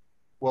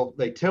 well,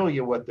 they tell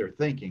you what they're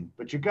thinking,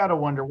 but you got to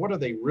wonder, what are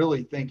they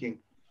really thinking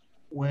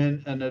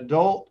when an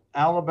adult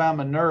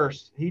Alabama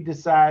nurse, he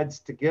decides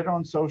to get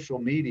on social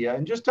media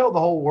and just tell the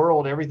whole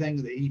world everything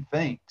that he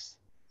thinks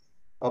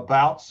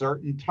about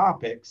certain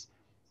topics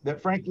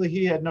that frankly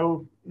he had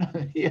no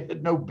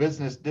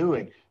business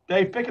doing.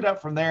 Dave, pick it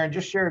up from there and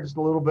just share just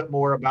a little bit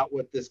more about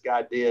what this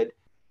guy did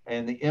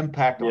and the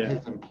impact on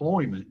his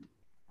employment.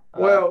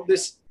 Well,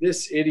 this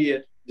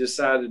idiot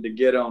decided to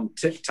get on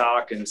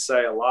TikTok and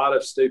say a lot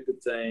of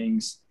stupid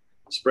things,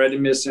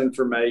 spreading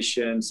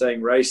misinformation,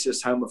 saying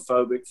racist,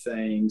 homophobic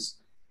things,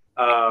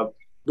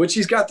 which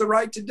he's got the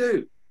right to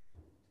do.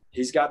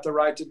 He's got the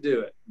right to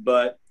do it.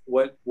 But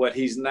what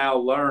he's now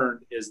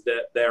learned is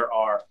that there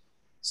are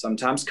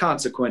sometimes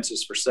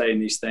consequences for saying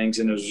these things.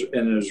 And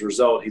as a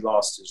result, he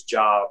lost his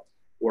job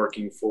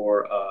working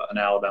for an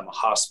Alabama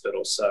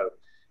hospital. So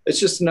it's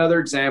just another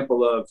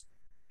example of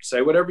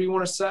say whatever you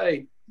want to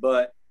say,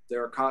 but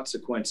there are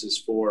consequences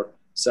for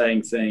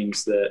saying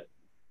things that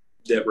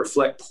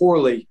reflect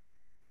poorly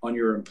on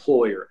your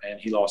employer, and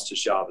he lost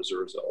his job as a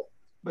result.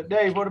 But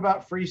Dave, what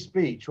about free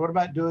speech? What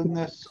about doing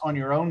this on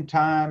your own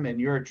time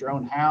and you're at your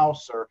own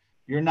house, or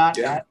you're not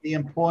at the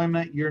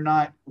employment, you're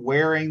not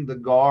wearing the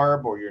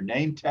garb, or your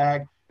name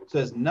tag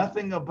says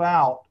nothing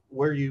about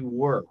where you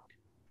work?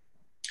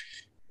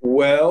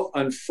 Well,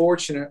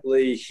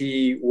 unfortunately,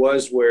 he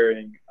was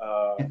wearing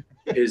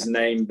his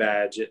name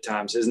badge at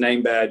times. His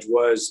name badge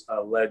was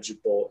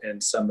legible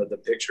in some of the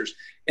pictures.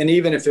 And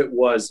even if it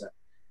wasn't,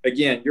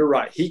 again, you're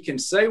right. He can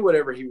say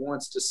whatever he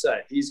wants to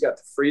say. He's got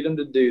the freedom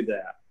to do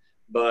that,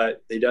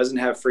 but he doesn't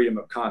have freedom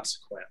of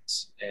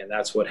consequence. And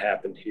that's what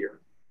happened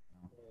here.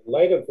 In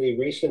light of the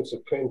recent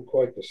Supreme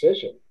Court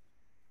decision,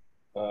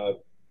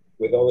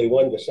 with only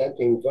one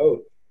dissenting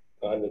vote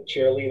on the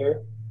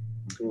cheerleader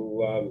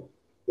who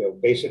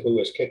basically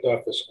was kicked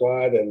off the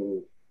squad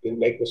and didn't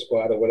make the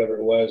squad or whatever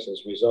it was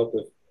as a result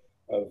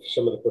of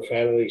some of the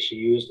profanity she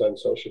used on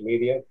social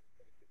media.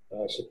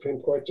 Supreme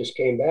Court just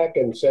came back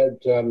and said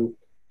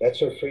that's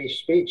her free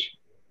speech.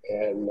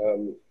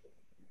 And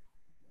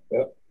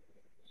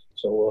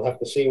so we'll have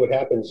to see what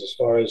happens as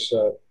far as,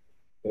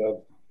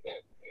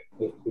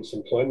 these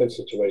employment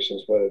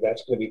situations, whether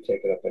that's going to be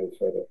taken up any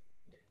further.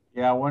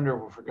 Yeah, I wonder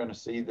if we're going to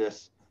see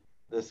this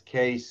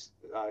case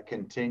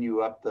continue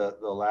up the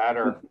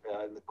ladder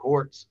in the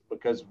courts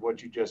because of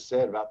what you just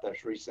said about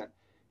this recent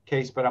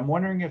case. But I'm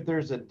wondering if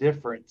there's a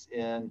difference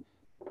in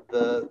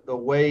the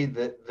way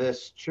that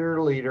this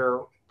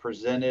cheerleader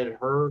presented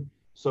her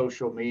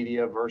social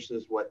media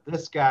versus what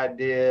this guy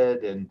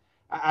did. And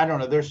I don't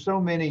know, there's so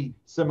many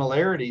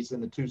similarities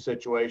in the two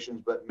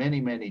situations, but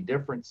many, many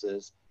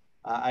differences.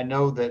 I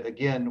know that,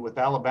 again, with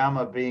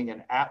Alabama being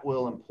an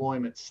at-will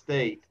employment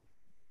state,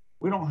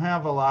 we don't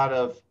have a lot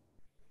of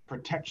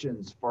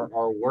protections for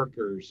our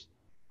workers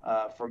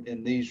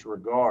in these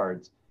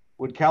regards.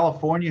 Would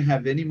California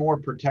have any more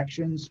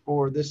protections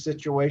for this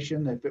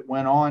situation if it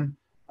went on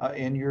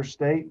in your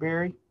state,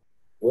 Barry?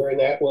 We're an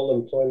at-will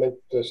employment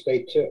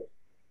state too.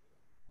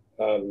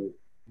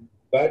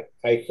 But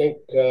I think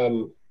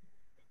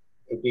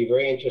it'd be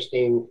very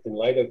interesting in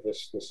light of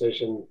this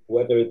decision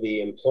whether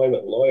the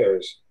employment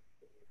lawyers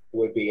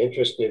would be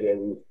interested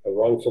in a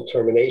wrongful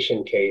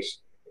termination case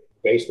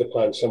based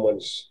upon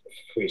someone's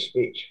free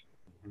speech.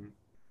 Mm-hmm.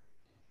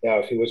 Now,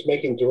 if he was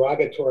making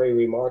derogatory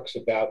remarks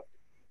about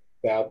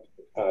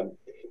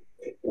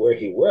where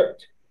he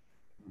worked,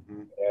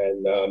 mm-hmm.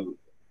 and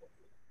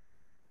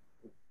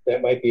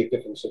that might be a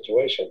different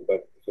situation.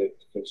 But if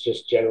it's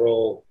just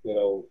general,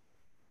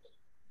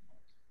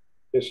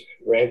 just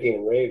ranting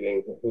and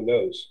raving, who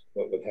knows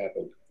what would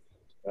happen.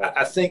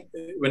 I think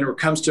when it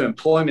comes to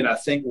employment, I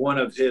think one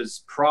of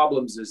his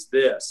problems is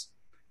this.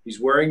 He's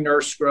wearing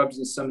nurse scrubs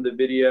in some of the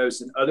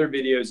videos. In other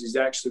videos, he's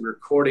actually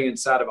recording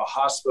inside of a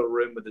hospital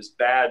room with his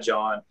badge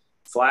on,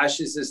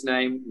 flashes his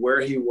name, where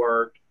he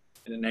worked,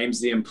 and it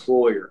names the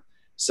employer.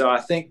 So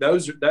I think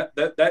those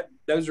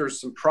are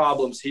some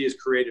problems he has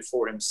created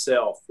for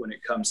himself when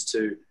it comes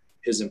to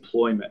his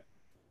employment.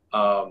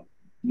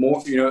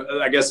 More,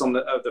 I guess on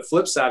the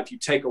flip side, if you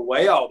take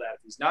away all that,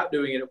 if he's not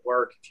doing it at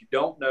work, if you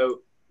don't know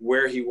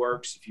where he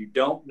works, if you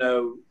don't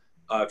know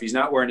if he's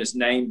not wearing his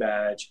name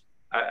badge,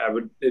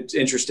 it's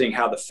interesting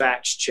how the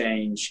facts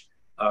change,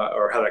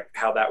 or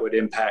how that would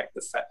impact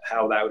the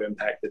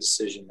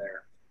decision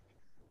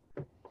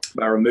there.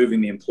 by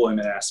removing the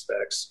employment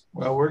aspects.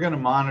 Well, we're going to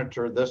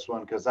monitor this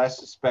one because I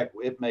suspect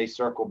it may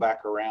circle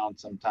back around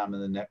sometime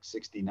in the next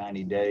 60,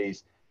 90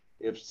 days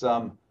if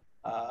some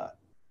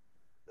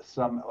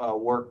some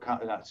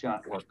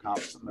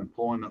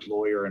employment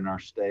lawyer in our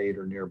state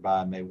or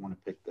nearby may want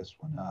to pick this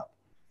one up.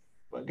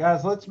 But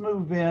guys, let's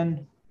move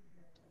in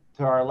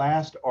to our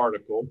last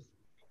article.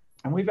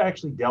 And we've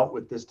actually dealt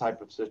with this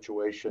type of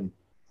situation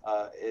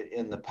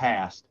in the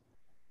past.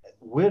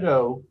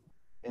 Widow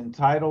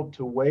entitled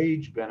to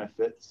wage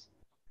benefits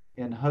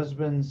in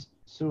husband's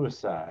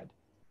suicide.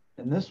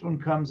 And this one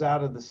comes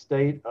out of the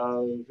state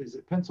of, is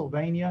it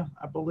Pennsylvania,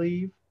 I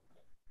believe?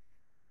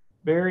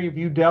 Barry, have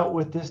you dealt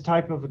with this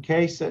type of a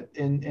case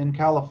in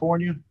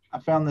California? I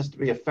found this to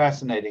be a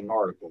fascinating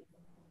article.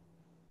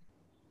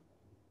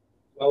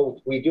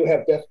 Well, we do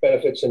have death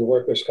benefits in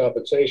workers'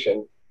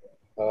 compensation.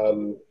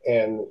 And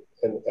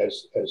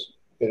as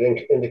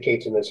it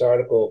indicates in this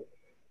article,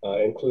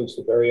 includes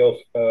the burial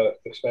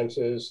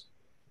expenses,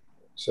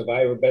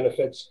 survivor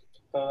benefits.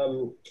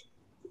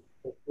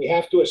 We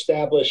have to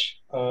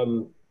establish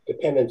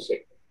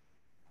dependency.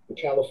 In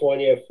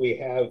California,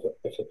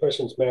 if the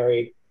person's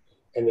married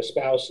and the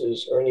spouse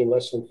is earning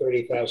less than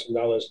 $30,000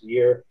 a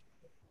year,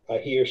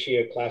 he or she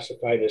are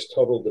classified as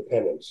total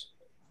dependents.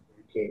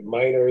 Okay,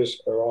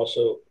 minors are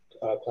also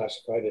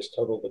classified as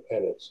total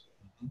dependents.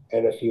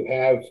 And if you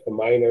have a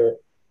minor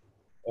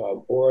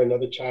or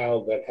another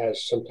child that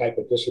has some type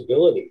of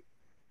disability,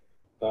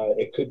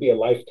 it could be a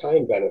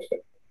lifetime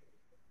benefit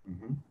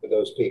for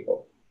those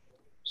people.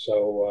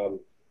 So,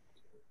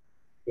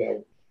 yeah.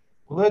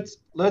 Well,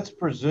 let's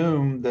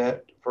presume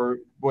that for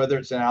whether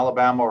it's in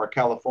Alabama or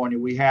California,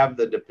 we have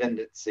the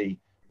dependency.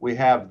 We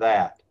have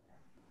that.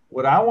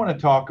 What I want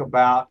to talk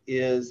about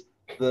is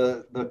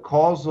the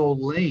causal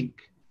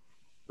link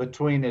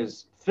between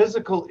his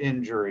physical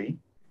injury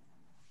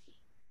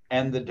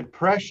and the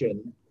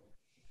depression,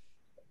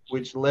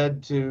 which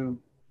led to,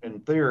 in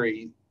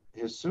theory,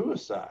 his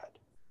suicide.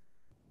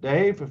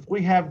 Dave, if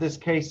we have this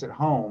case at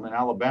home in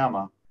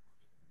Alabama,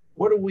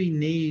 what do we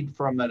need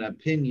from an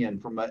opinion,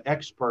 from an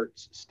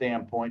expert's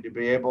standpoint, to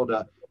be able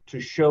to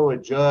show a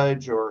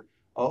judge or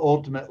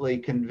ultimately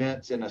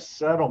convince in a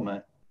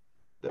settlement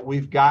that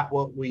we've got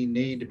what we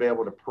need to be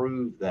able to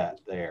prove that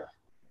there?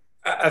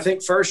 I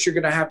think first you're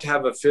going to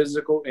have a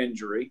physical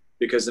injury,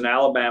 because in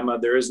Alabama,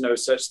 there is no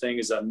such thing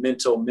as a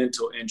mental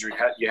injury.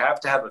 You have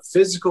to have a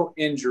physical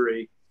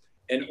injury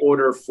in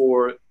order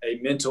for a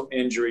mental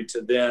injury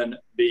to then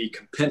be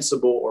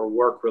compensable or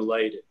work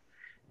related.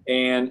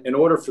 And in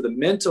order for the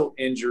mental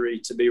injury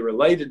to be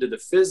related to the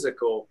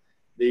physical,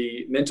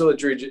 the mental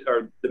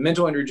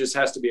injury just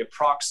has to be a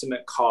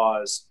proximate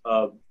cause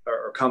of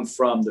or come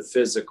from the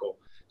physical.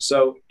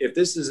 So if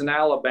this is in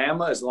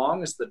Alabama, as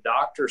long as the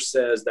doctor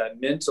says that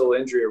mental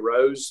injury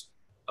arose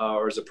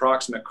or is a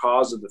proximate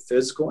cause of the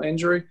physical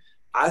injury,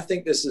 I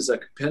think this is a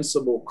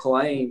compensable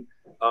claim,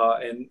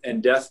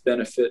 and death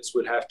benefits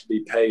would have to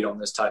be paid on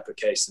this type of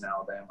case in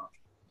Alabama.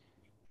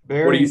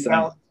 Barry, what do you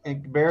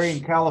think? Barry, in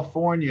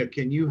California,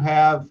 can you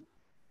have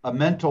a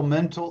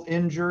mental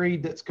injury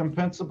that's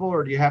compensable,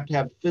 or do you have to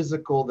have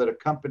physical that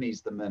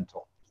accompanies the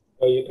mental?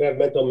 Oh, you can have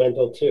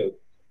mental too.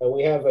 And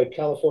we have a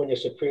California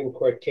Supreme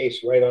Court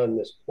case right on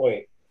this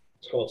point.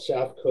 It's called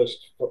South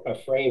Coast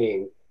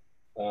Framing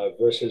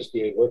versus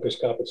the Workers'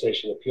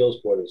 Compensation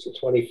Appeals Board. It's a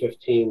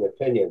 2015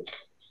 opinion.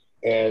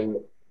 And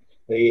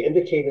they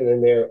indicated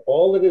in there,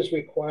 all that is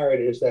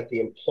required is that the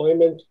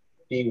employment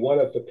be one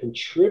of the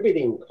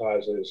contributing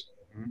causes.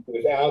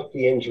 Without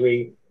the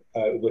injury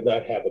would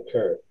not have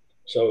occurred.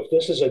 So if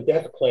this is a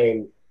death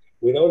claim,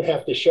 we don't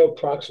have to show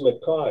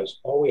proximate cause.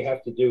 All we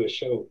have to do is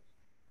show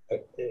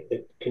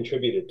it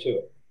contributed to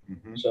it.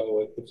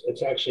 So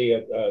it's actually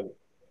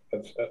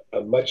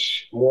a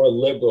much more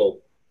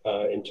liberal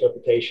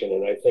interpretation.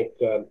 And I think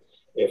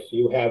if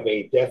you have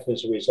a death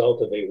as a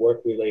result of a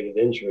work-related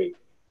injury,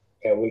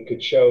 and we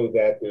could show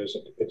that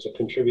it's a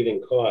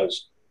contributing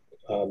cause,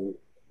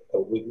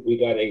 we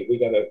got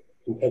a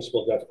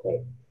compensable death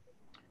claim.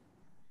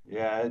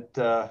 Yeah,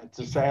 it's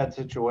a sad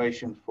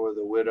situation for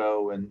the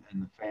widow and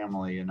the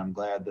family, and I'm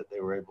glad that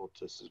they were able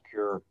to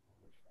secure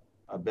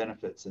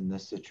benefits in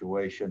this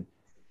situation.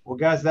 Well,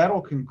 guys,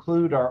 that'll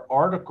conclude our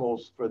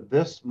articles for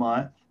this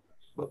month.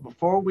 But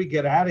before we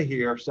get out of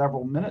here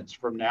several minutes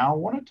from now, I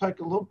want to take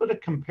a little bit of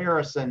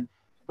comparison,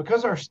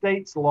 because our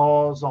state's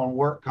laws on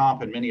work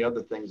comp and many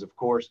other things, of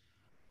course,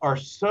 are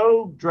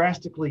so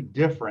drastically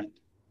different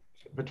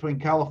between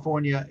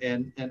California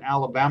and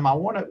Alabama. I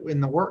want to,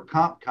 in the work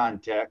comp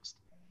context,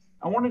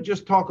 I want to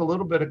just talk a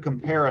little bit of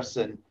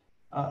comparison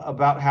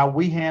about how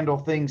we handle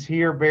things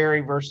here, Barry,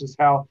 versus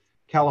how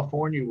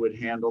California would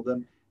handle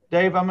them.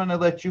 Dave, I'm going to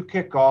let you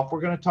kick off.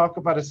 We're going to talk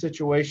about a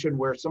situation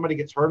where somebody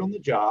gets hurt on the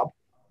job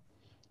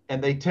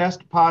and they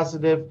test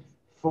positive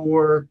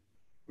for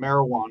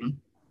marijuana.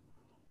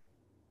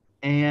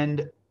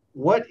 And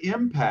what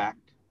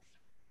impact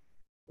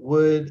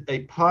would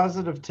a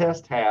positive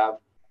test have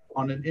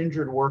on an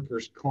injured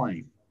worker's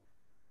claim?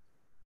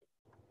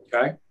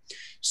 Okay.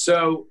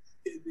 So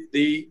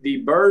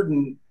the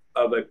burden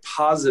of a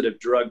positive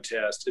drug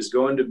test is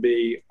going to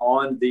be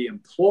on the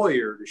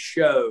employer to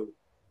show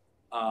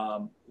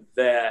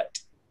that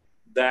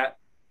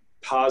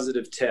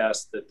positive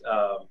test that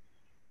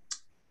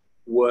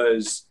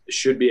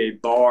should be a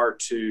bar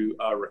to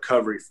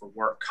recovery for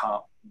work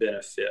comp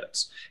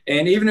benefits.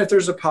 And even if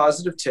there's a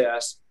positive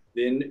test,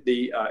 then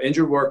the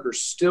injured worker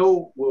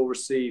still will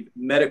receive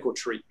medical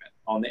treatment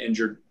on the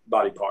injured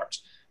body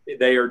parts.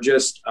 They are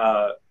just,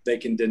 they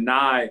can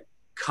deny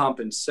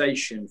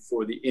compensation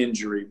for the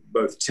injury,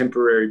 both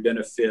temporary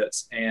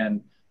benefits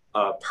and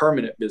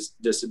permanent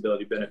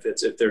disability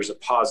benefits if there's a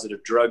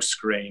positive drug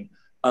screen,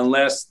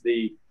 unless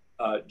the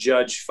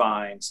judge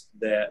finds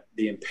that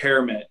the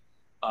impairment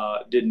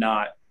did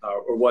not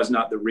or was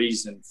not the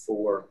reason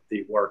for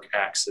the work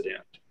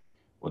accident.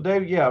 Well,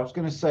 Dave, yeah, I was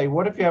going to say,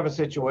 what if you have a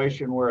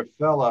situation where a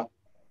fella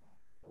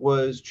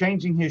was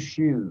changing his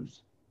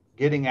shoes,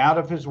 getting out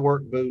of his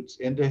work boots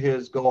into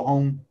his go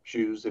home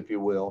shoes, if you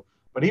will,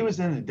 but he was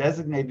in the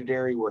designated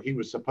area where he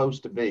was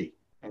supposed to be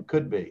and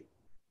could be.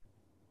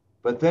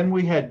 But then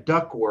we had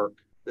ductwork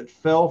that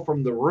fell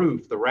from the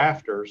roof, the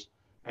rafters,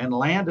 and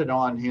landed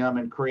on him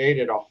and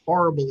created a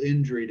horrible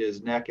injury to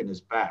his neck and his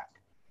back.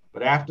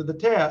 But after the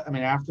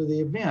after the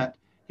event,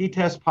 he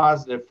tests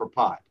positive for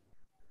pot.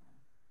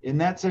 In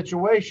that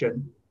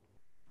situation,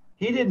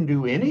 he didn't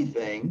do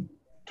anything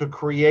to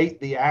create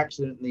the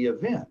accident and the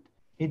event.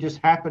 He just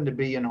happened to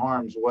be in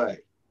harm's way.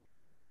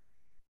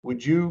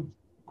 Would you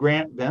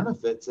grant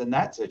benefits in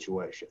that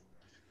situation?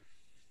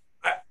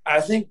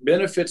 I think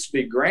benefits to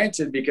be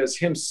granted because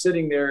him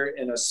sitting there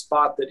in a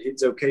spot that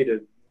it's okay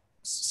to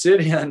sit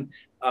in,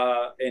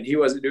 and he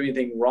wasn't doing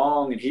anything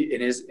wrong,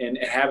 and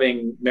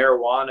having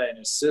marijuana in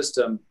his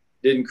system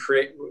didn't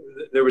create.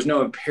 There was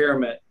no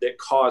impairment that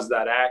caused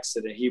that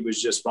accident. He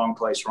was just wrong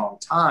place, wrong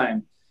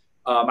time.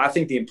 I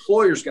think the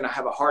employer is going to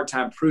have a hard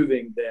time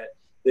proving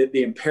that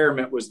the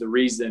impairment was the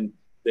reason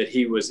that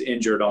he was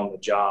injured on the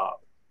job.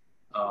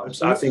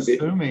 So I think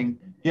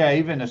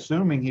even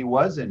assuming he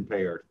was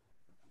impaired,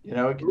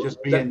 it could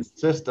just be in the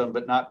system,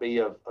 but not be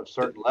of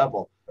certain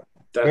level.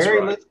 That's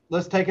Barry, right.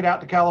 let's take it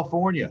out to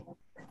California.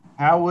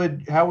 How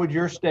would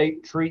your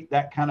state treat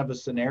that kind of a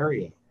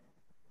scenario?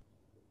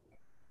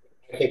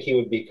 I think he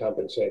would be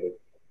compensated.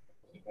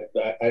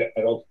 I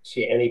don't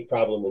see any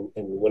problem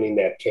in winning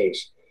that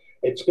case.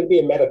 It's going to be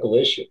a medical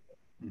issue,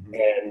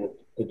 and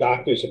the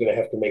doctors are going to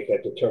have to make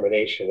that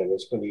determination, and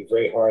it's going to be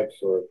very hard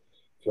for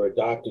a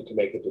doctor to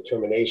make a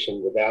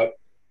determination without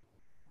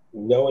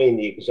knowing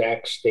the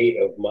exact state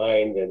of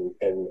mind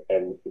and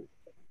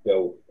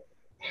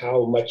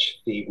how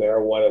much the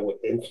marijuana would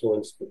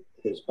influence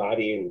his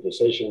body and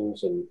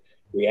decisions and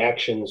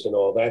reactions and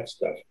all that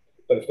stuff.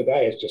 But if the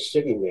guy is just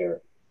sitting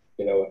there,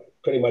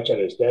 pretty much at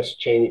his desk,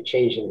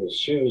 changing his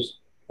shoes,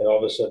 and all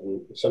of a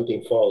sudden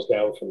something falls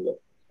down from the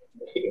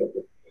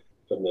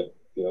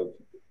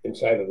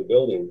inside of the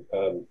building,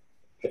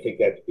 I think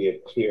that'd be a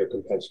clear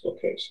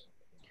compensable case.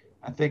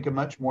 I think a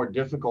much more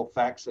difficult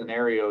fact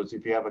scenario is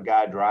if you have a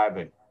guy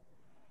driving,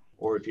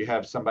 or if you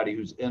have somebody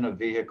who's in a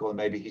vehicle and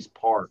maybe he's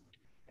parked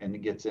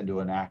and gets into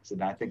an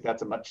accident. I think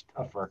that's a much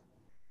tougher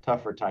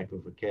type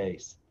of a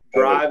case.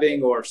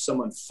 Driving, or if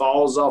someone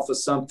falls off of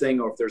something,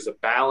 or if there's a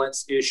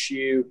balance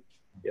issue,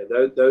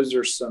 those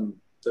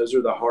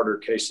are the harder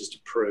cases to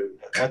prove.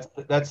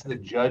 That's the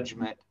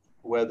judgment,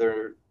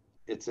 whether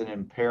it's an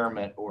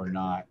impairment or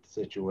not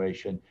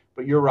situation.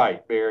 But you're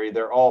right, Barry,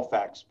 they're all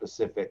fact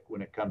specific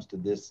when it comes to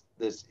this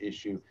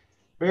issue.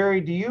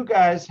 Barry, do you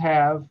guys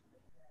have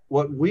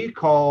what we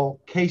call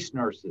case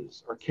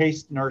nurses or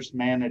case nurse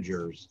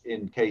managers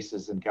in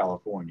cases in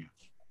California?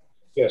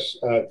 Yes,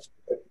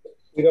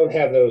 we don't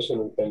have those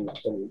in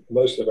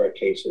most of our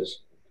cases.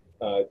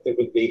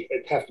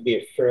 It'd have to be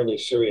a fairly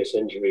serious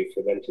injury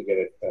for them to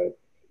get a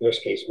nurse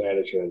case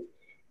manager.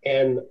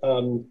 And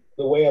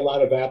the way a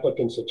lot of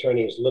applicants'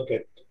 attorneys look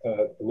at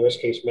the nurse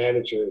case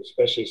manager,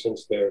 especially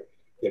since they're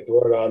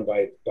brought on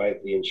by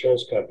the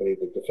insurance company,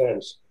 the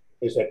defense,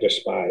 is that they're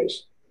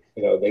spies.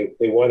 They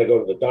want to go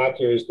to the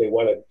doctors. They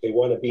want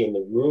to be in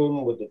the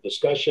room with the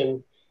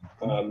discussion.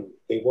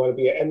 They want to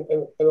be, and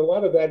a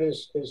lot of that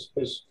is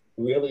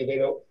really they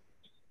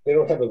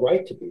don't have the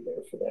right to be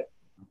there for that.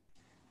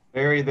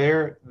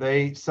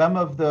 Barry, some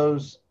of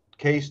those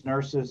case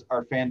nurses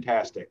are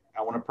fantastic.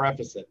 I want to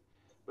preface it.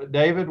 But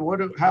David,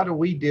 how do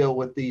we deal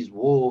with these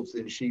wolves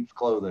in sheep's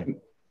clothing?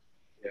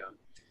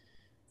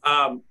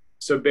 Yeah.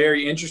 So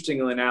Barry,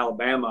 interestingly, in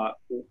Alabama,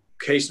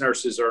 case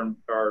nurses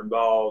are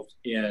involved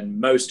in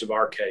most of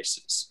our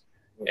cases,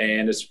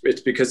 and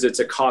it's because it's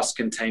a cost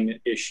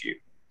containment issue.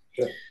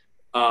 Sure.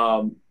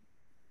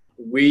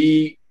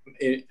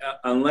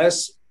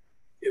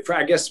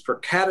 For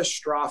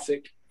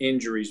catastrophic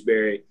injuries,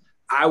 Barry,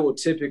 I will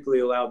typically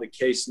allow the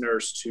case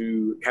nurse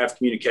to have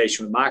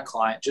communication with my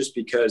client, just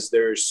because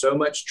there's so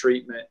much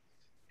treatment,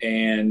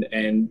 and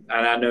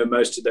I know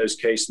most of those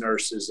case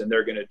nurses, and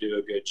they're going to do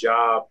a good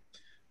job.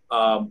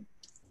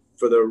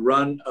 For the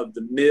run of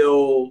the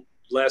mill,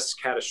 less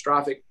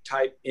catastrophic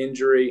type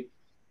injury,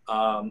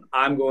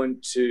 I'm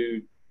going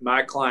to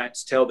my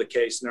clients tell the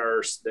case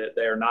nurse that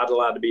they are not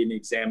allowed to be in the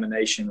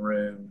examination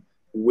room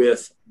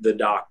with the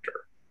doctor.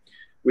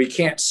 We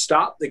can't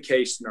stop the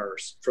case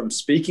nurse from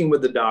speaking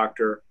with the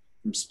doctor,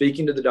 from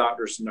speaking to the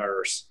doctor's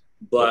nurse,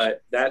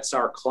 but that's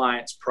our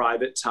client's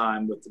private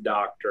time with the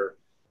doctor,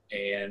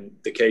 and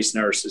the case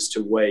nurse is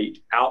to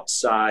wait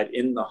outside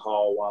in the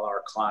hall while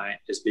our client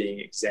is being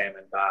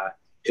examined by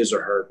his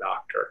or her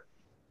doctor.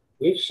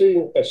 We've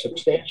seen a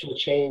substantial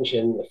change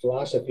in the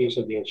philosophies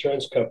of the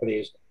insurance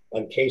companies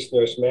on case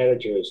nurse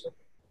managers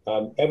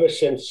ever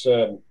since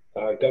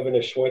Governor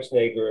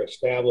Schwarzenegger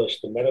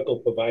established the medical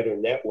provider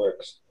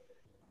networks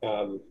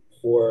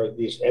for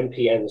these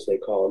MPNs, they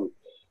call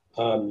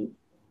them.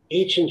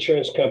 Each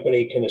insurance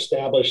company can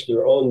establish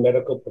their own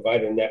medical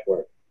provider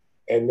network,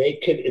 and they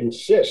could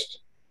insist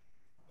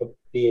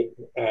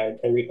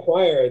and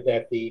require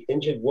that the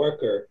injured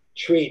worker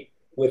treat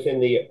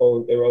within their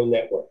own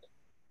network.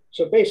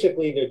 So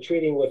basically, they're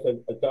treating with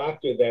a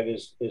doctor that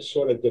is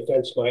sort of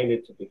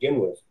defense-minded to begin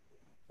with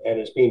and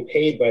is being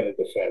paid by the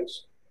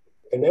defense.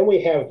 And then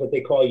we have what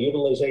they call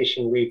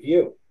utilization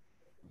review,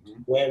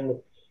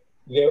 when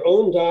their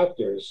own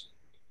doctors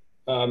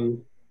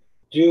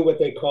do what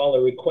they call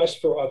a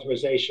request for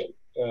authorization.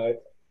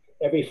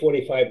 Every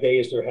 45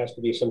 days, there has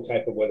to be some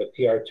type of whether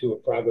PR2 or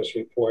progress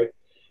report.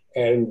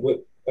 And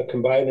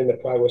combined in the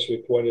progress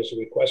report is a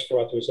request for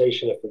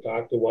authorization if the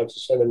doctor wants to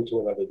send them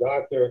to another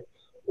doctor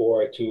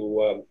or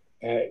to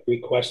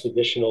request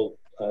additional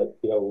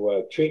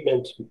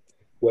treatment,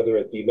 whether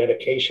it be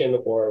medication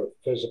or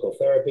physical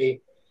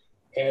therapy.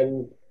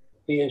 And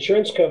the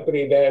insurance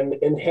company then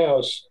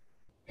in-house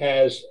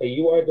has a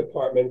UR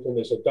department, and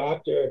there's a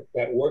doctor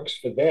that works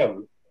for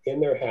them in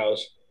their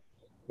house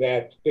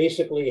that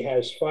basically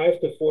has 5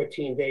 to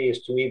 14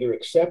 days to either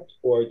accept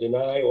or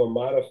deny or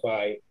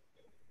modify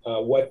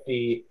what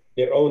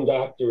their own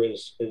doctor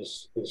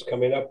is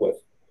coming up with.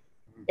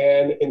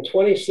 And in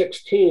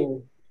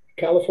 2016,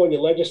 California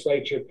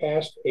legislature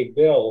passed a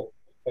bill,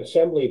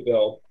 assembly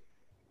bill,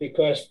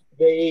 because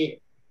they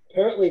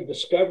apparently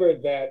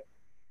discovered that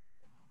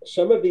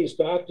some of these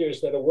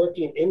doctors that are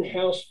working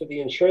in-house for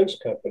the insurance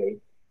company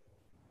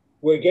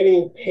were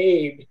getting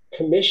paid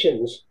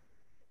commissions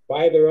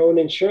by their own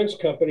insurance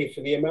company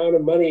for the amount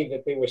of money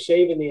that they were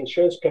saving the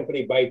insurance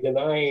company by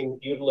denying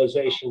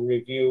utilization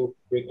review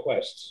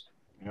requests.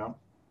 Yeah.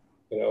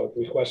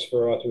 Requests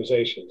for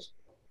authorizations.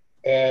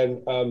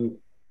 And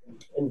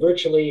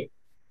virtually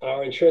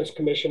our insurance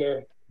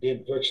commissioner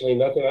did virtually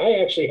nothing.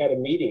 I actually had a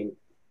meeting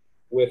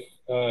with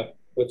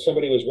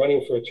somebody who was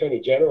running for attorney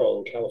general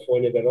in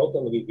California that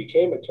ultimately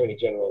became attorney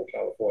general in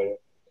California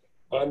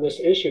on this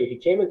issue. He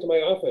came into my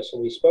office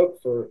and we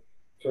spoke for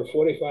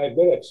 45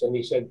 minutes, and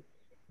he said,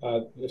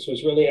 this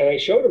was really, and I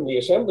showed him the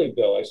assembly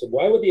bill. I said,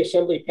 why would the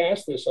assembly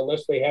pass this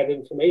unless they had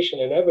information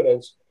and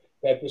evidence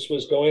that this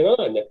was going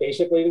on, that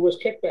basically there was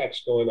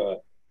kickbacks going on?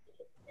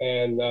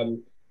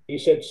 And he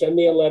said, send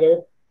me a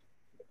letter,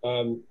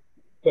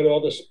 put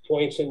all the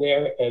points in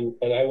there, and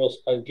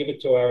I'll give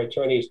it to our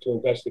attorneys to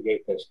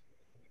investigate this.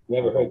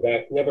 Never heard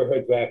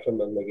back from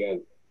them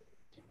again.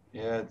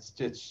 Yeah,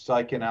 it's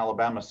like in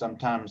Alabama,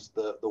 sometimes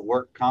the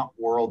work comp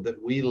world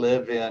that we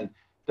live in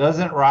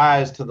doesn't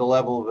rise to the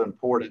level of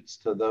importance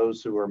to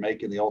those who are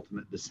making the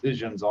ultimate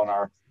decisions on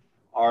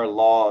our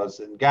laws.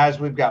 And guys,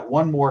 we've got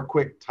one more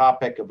quick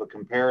topic of a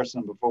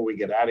comparison before we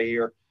get out of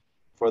here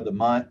for the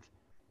month.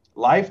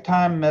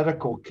 Lifetime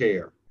medical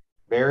care.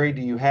 Barry,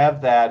 do you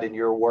have that in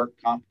your work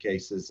comp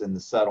cases in the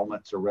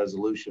settlements or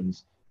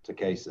resolutions to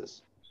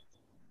cases?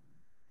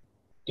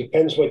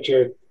 Depends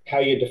how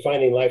you're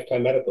defining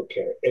lifetime medical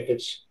care. If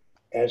it's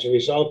as a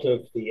result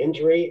of the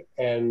injury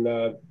and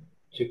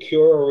to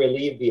cure or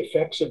relieve the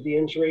effects of the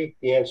injury,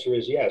 the answer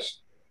is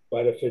yes.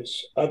 But if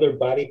it's other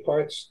body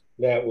parts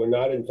that were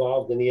not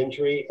involved in the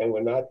injury and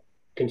were not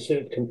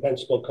considered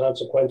compensable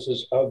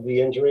consequences of the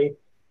injury,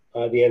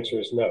 the answer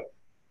is no.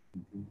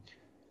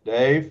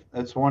 Dave,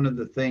 that's one of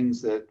the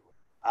things that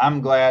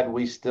I'm glad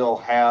we still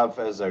have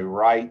as a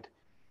right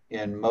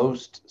in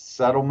most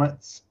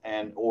settlements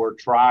and or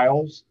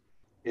trials,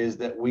 is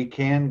that we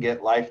can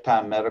get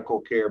lifetime medical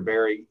care,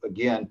 Barry,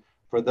 again,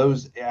 for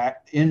those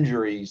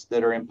injuries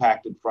that are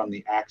impacted from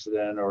the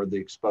accident or the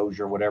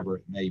exposure, whatever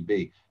it may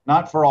be.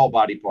 Not for all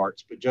body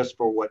parts, but just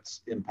for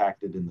what's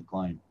impacted in the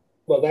claim.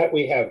 Well, that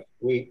we have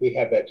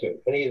that too.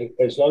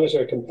 As long as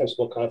there are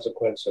compensable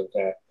consequence of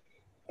that.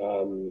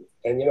 And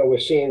we're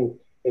seeing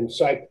in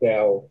psych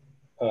now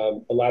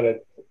a lot of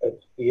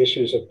the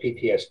issues of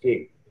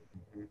PTSD.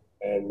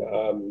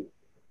 And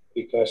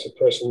because a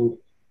person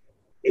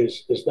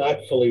is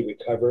not fully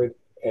recovered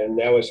and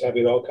now is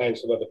having all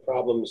kinds of other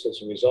problems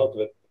as a result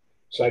of it,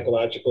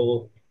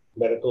 psychological,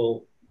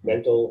 medical,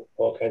 mental,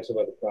 all kinds of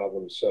other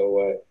problems.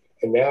 So,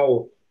 and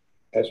now,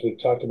 as we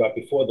talked about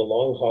before, the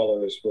long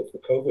haulers with the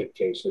COVID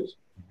cases,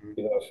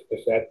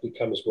 if that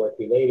becomes work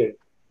related,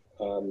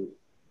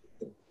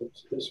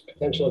 there's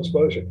potential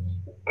exposure.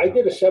 I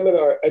did a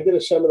seminar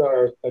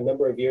a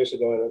number of years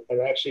ago,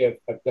 and actually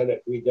I've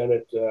redone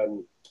it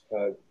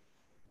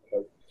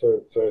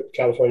for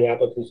California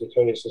Applicants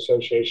Attorneys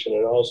Association,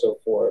 and also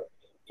for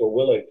for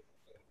Willig,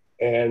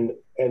 and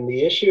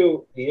the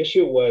issue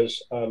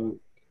was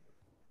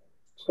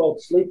it's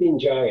called Sleeping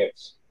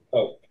Giants.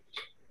 Oh,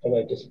 and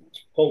I just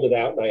pulled it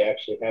out, and I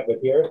actually have it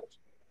here.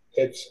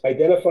 It's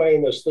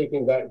identifying those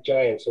sleeping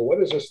giants. So, what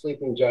is a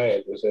sleeping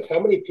giant? Is it how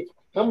many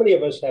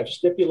of us have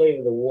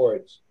stipulated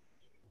awards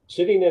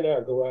sitting in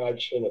our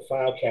garage in a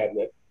file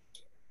cabinet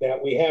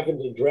that we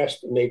haven't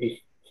addressed in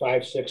maybe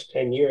 5, 6,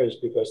 10 years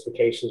because the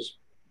case is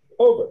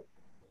over,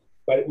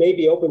 but it may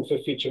be open for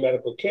future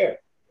medical care.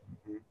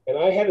 And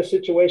I had a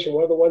situation,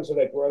 one of the ones that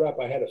I brought up,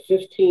 I had a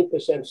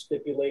 15%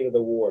 stipulated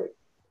award.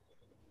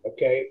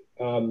 Okay.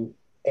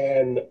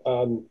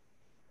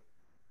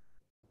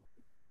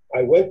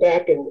 I went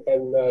back and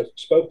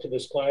spoke to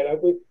this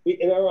client.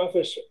 In our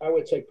office, I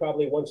would say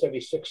probably once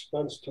every 6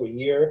 months to a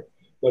year,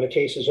 when a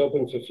case is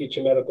open for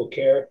future medical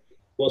care,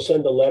 we'll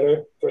send a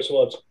letter. First of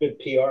all, it's good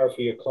PR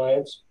for your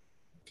clients,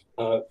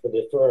 for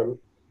the firm,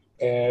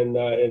 and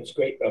it's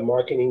great, a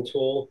marketing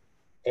tool,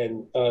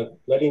 and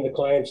letting the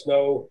clients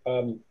know,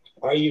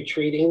 are you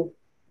treating?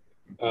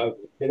 They're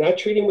not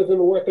treating within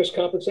the workers'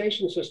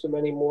 compensation system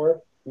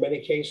anymore. In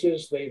many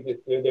cases,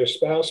 their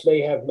spouse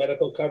may have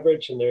medical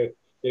coverage, and they're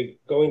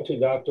going to the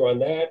doctor on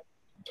that,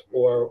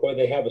 or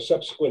they have a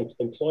subsequent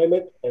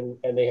employment and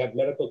they have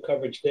medical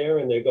coverage there,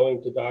 and they're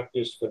going to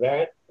doctors for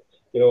that,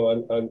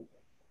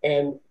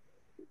 and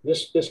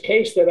this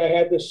case that I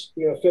had, this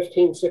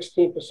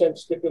 15-16%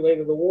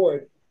 stipulated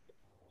award,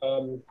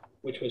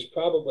 which was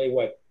probably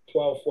what,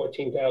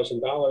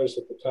 $12,000-$14,000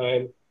 at the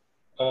time.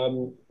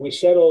 We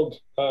settled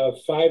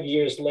 5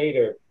 years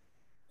later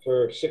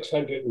for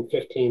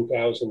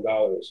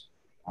 $615,000.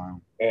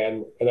 Wow.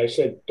 And I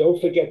said, don't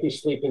forget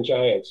these sleeping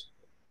giants.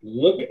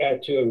 Look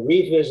at to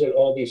revisit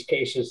all these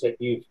cases that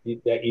you've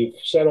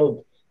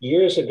settled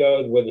years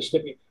ago where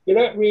you're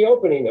not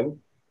reopening them.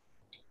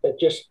 But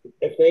just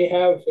if they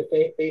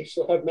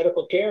still have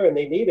medical care and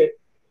they need it,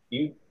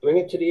 you bring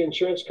it to the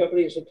insurance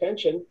company's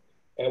attention.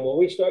 And when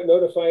we start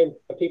notifying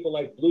people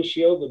like Blue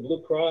Shield, the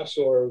Blue Cross,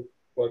 or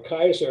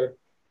Kaiser,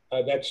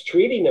 that's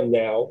treating them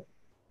now,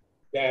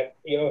 that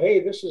hey,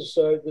 there's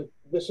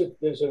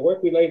a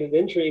work-related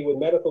injury with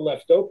medical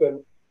left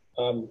open.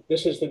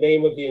 This is the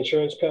name of the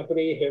insurance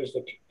company. Here's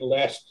the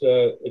last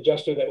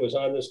adjuster that was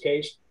on this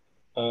case.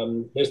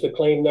 There's the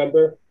claim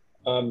number.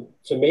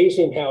 It's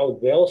amazing how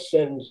they'll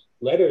send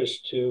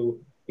letters to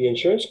the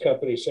insurance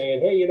company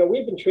saying, hey,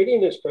 we've been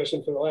treating this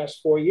person for the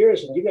last 4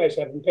 years and you guys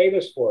haven't paid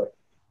us for it,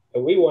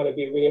 and we want to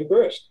be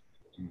reimbursed.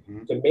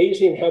 Mm-hmm. It's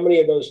amazing how many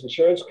of those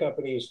insurance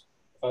companies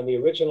on the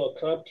original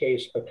comp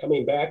case are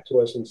coming back to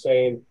us and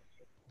saying,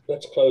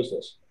 let's close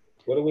this.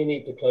 What do we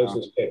need to close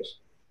this case?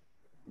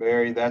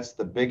 Barry, that's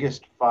the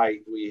biggest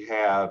fight we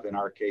have in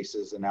our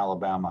cases in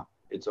Alabama.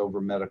 It's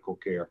over medical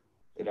care.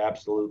 It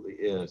absolutely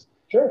is.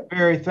 Sure.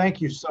 Barry, thank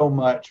you so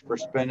much for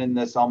spending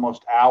this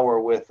almost hour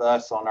with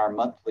us on our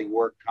monthly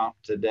work comp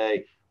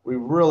today. We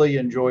really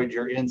enjoyed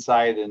your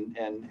insight and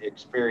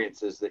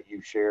experiences that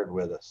you shared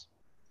with us.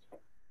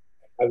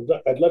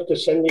 I'd love to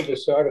send you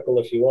this article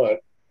if you want.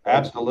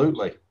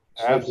 Absolutely.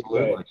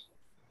 Absolutely.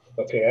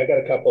 Okay, I got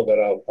a couple that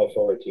I'll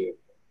forward to you.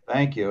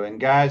 Thank you. And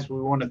guys,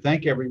 we want to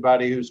thank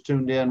everybody who's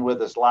tuned in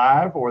with us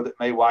live or that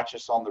may watch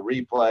us on the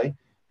replay.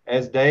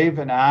 As Dave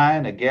and I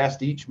and a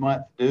guest each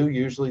month do,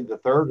 usually the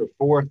third or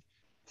fourth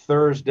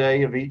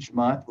Thursday of each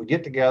month, we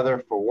get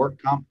together for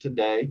Work Comp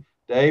Today.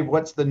 Dave,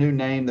 what's the new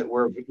name that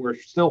we're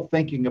still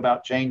thinking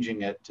about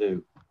changing it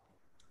to?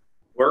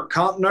 Work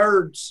Comp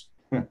Nerds.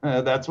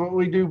 That's what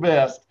we do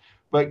best.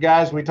 But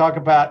guys, we talk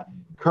about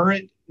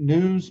current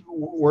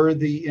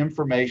newsworthy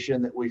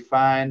information that we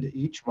find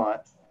each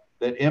month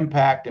that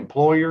impact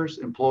employers,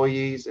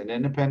 employees, and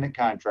independent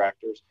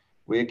contractors.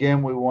 We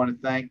want to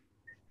thank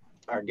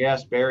our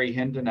guest, Barry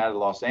Hendon, out of the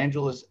Los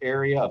Angeles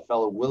area, a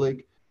fellow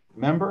Willig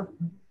member.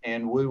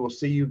 And we will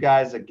see you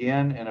guys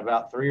again in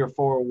about 3 or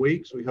 4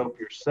 weeks. We hope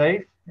you're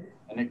safe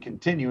and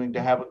continuing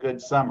to have a good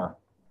summer.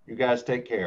 You guys take care.